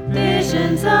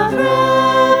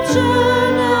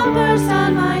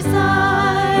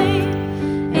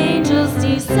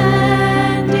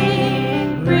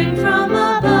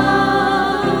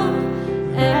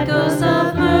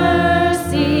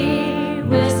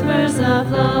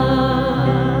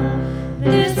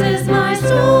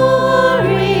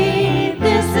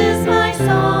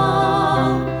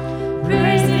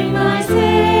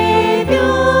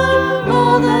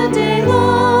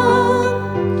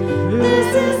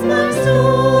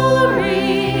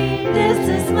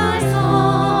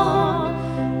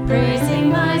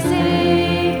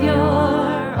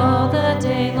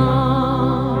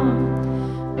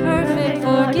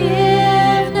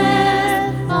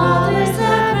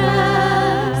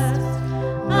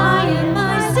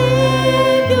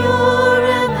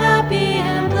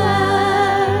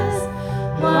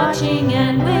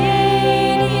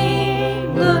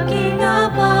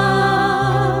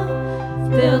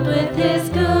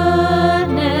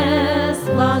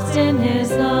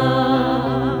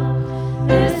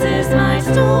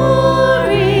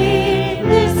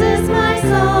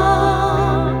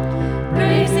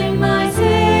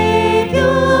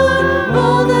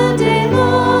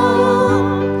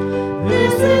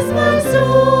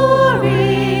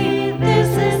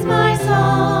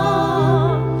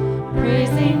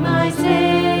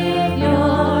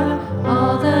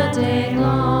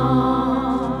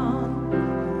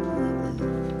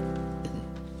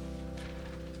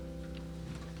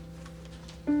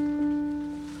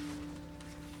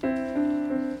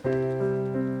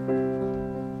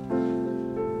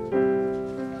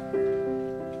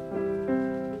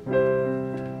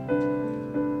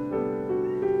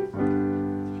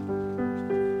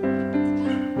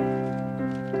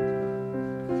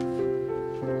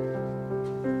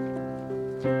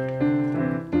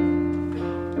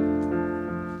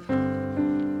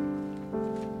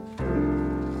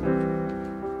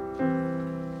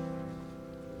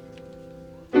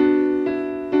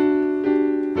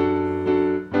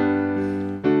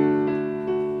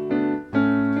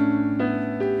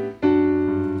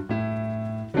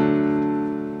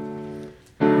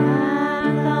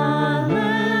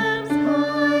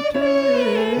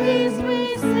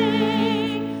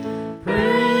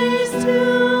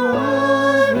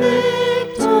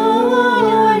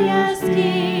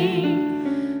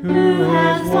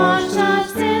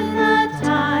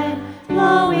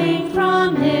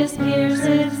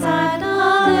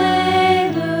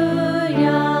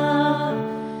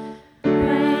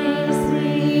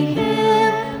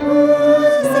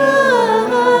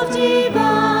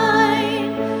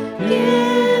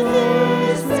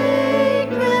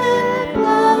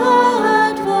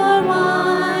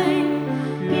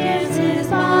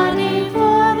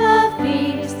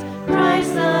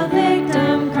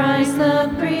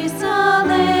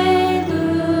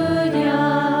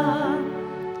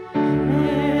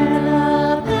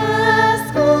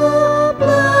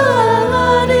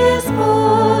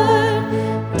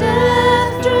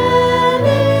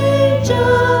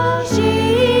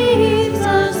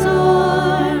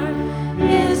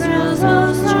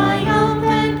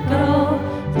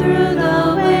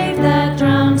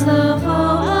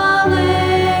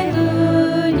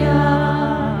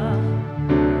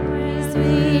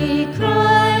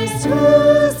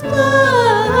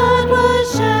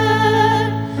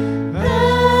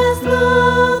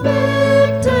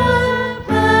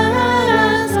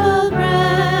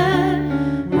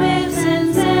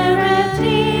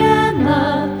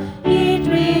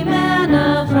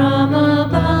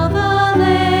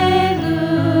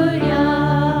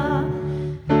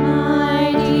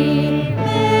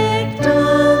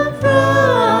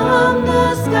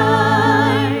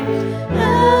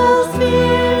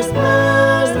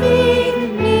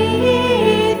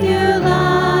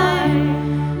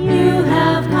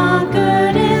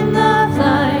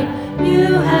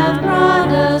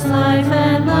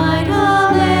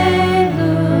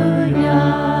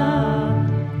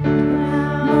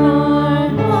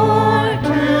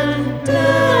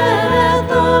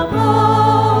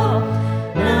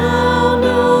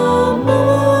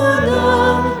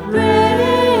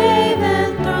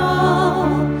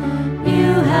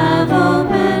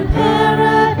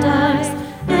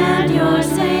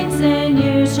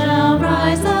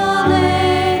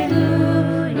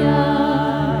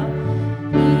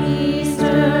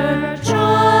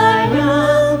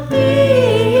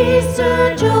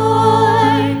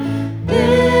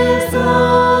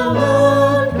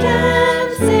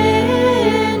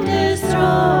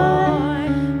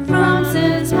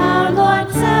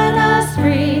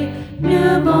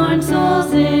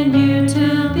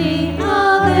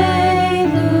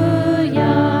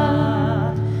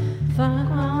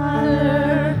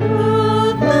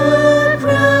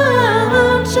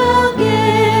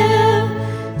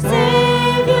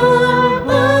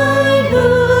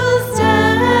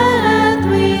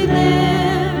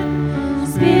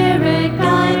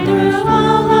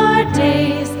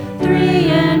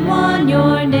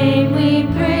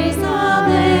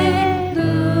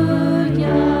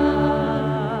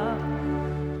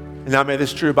 Now may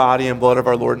this true body and blood of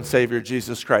our Lord and Savior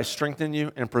Jesus Christ strengthen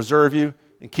you and preserve you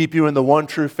and keep you in the one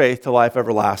true faith to life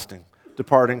everlasting.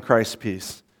 Depart in Christ's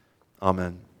peace.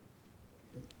 Amen.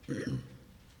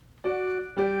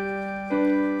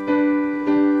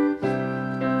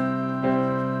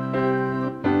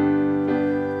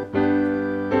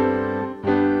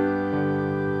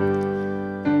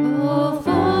 Oh,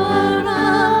 for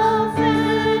love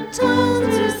and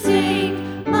tongues to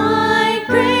sing my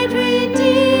great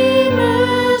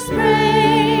Redeemer's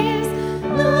praise,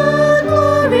 the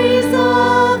glories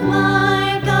of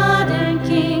my God and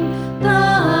King,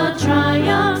 the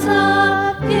triumphs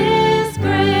of His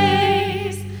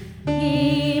grace.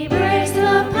 He breaks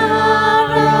the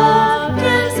power of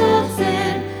canceled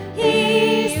sin.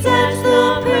 He sets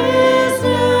the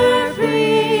prisoner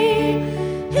free.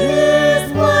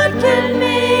 His blood can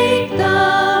make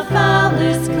the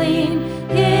foulest clean.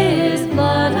 His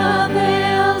blood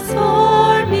avails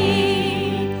for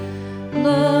me.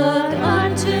 Look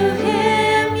unto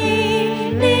Him,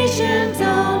 ye nations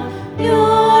own,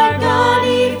 your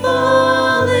gaudy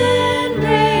fallen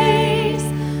race.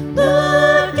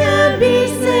 Look and be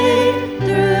saved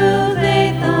through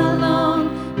faith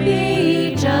alone.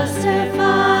 Be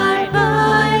justified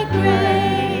by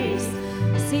grace.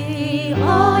 See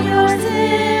all your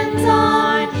sins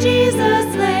on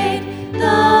Jesus laid. The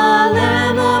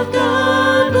Lamb of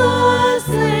God was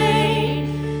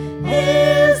slain.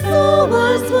 His soul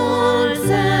was once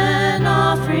an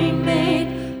offering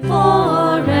made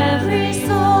for every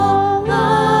soul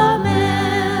of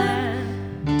man.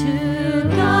 To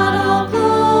God all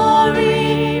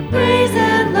glory, praise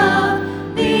and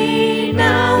love be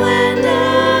now and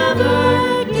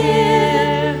ever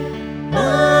give.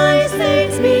 By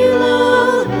saints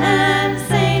below and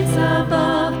saints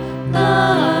above,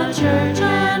 the church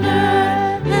and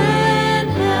earth and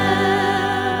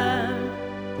heaven.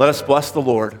 Let us bless the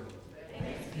Lord.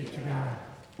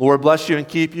 The Lord bless you and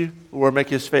keep you. The Lord make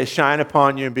his face shine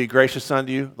upon you and be gracious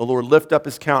unto you. The Lord lift up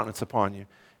his countenance upon you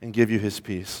and give you his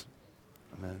peace.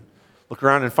 Amen. Look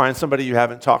around and find somebody you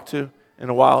haven't talked to in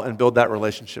a while and build that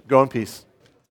relationship. Go in peace.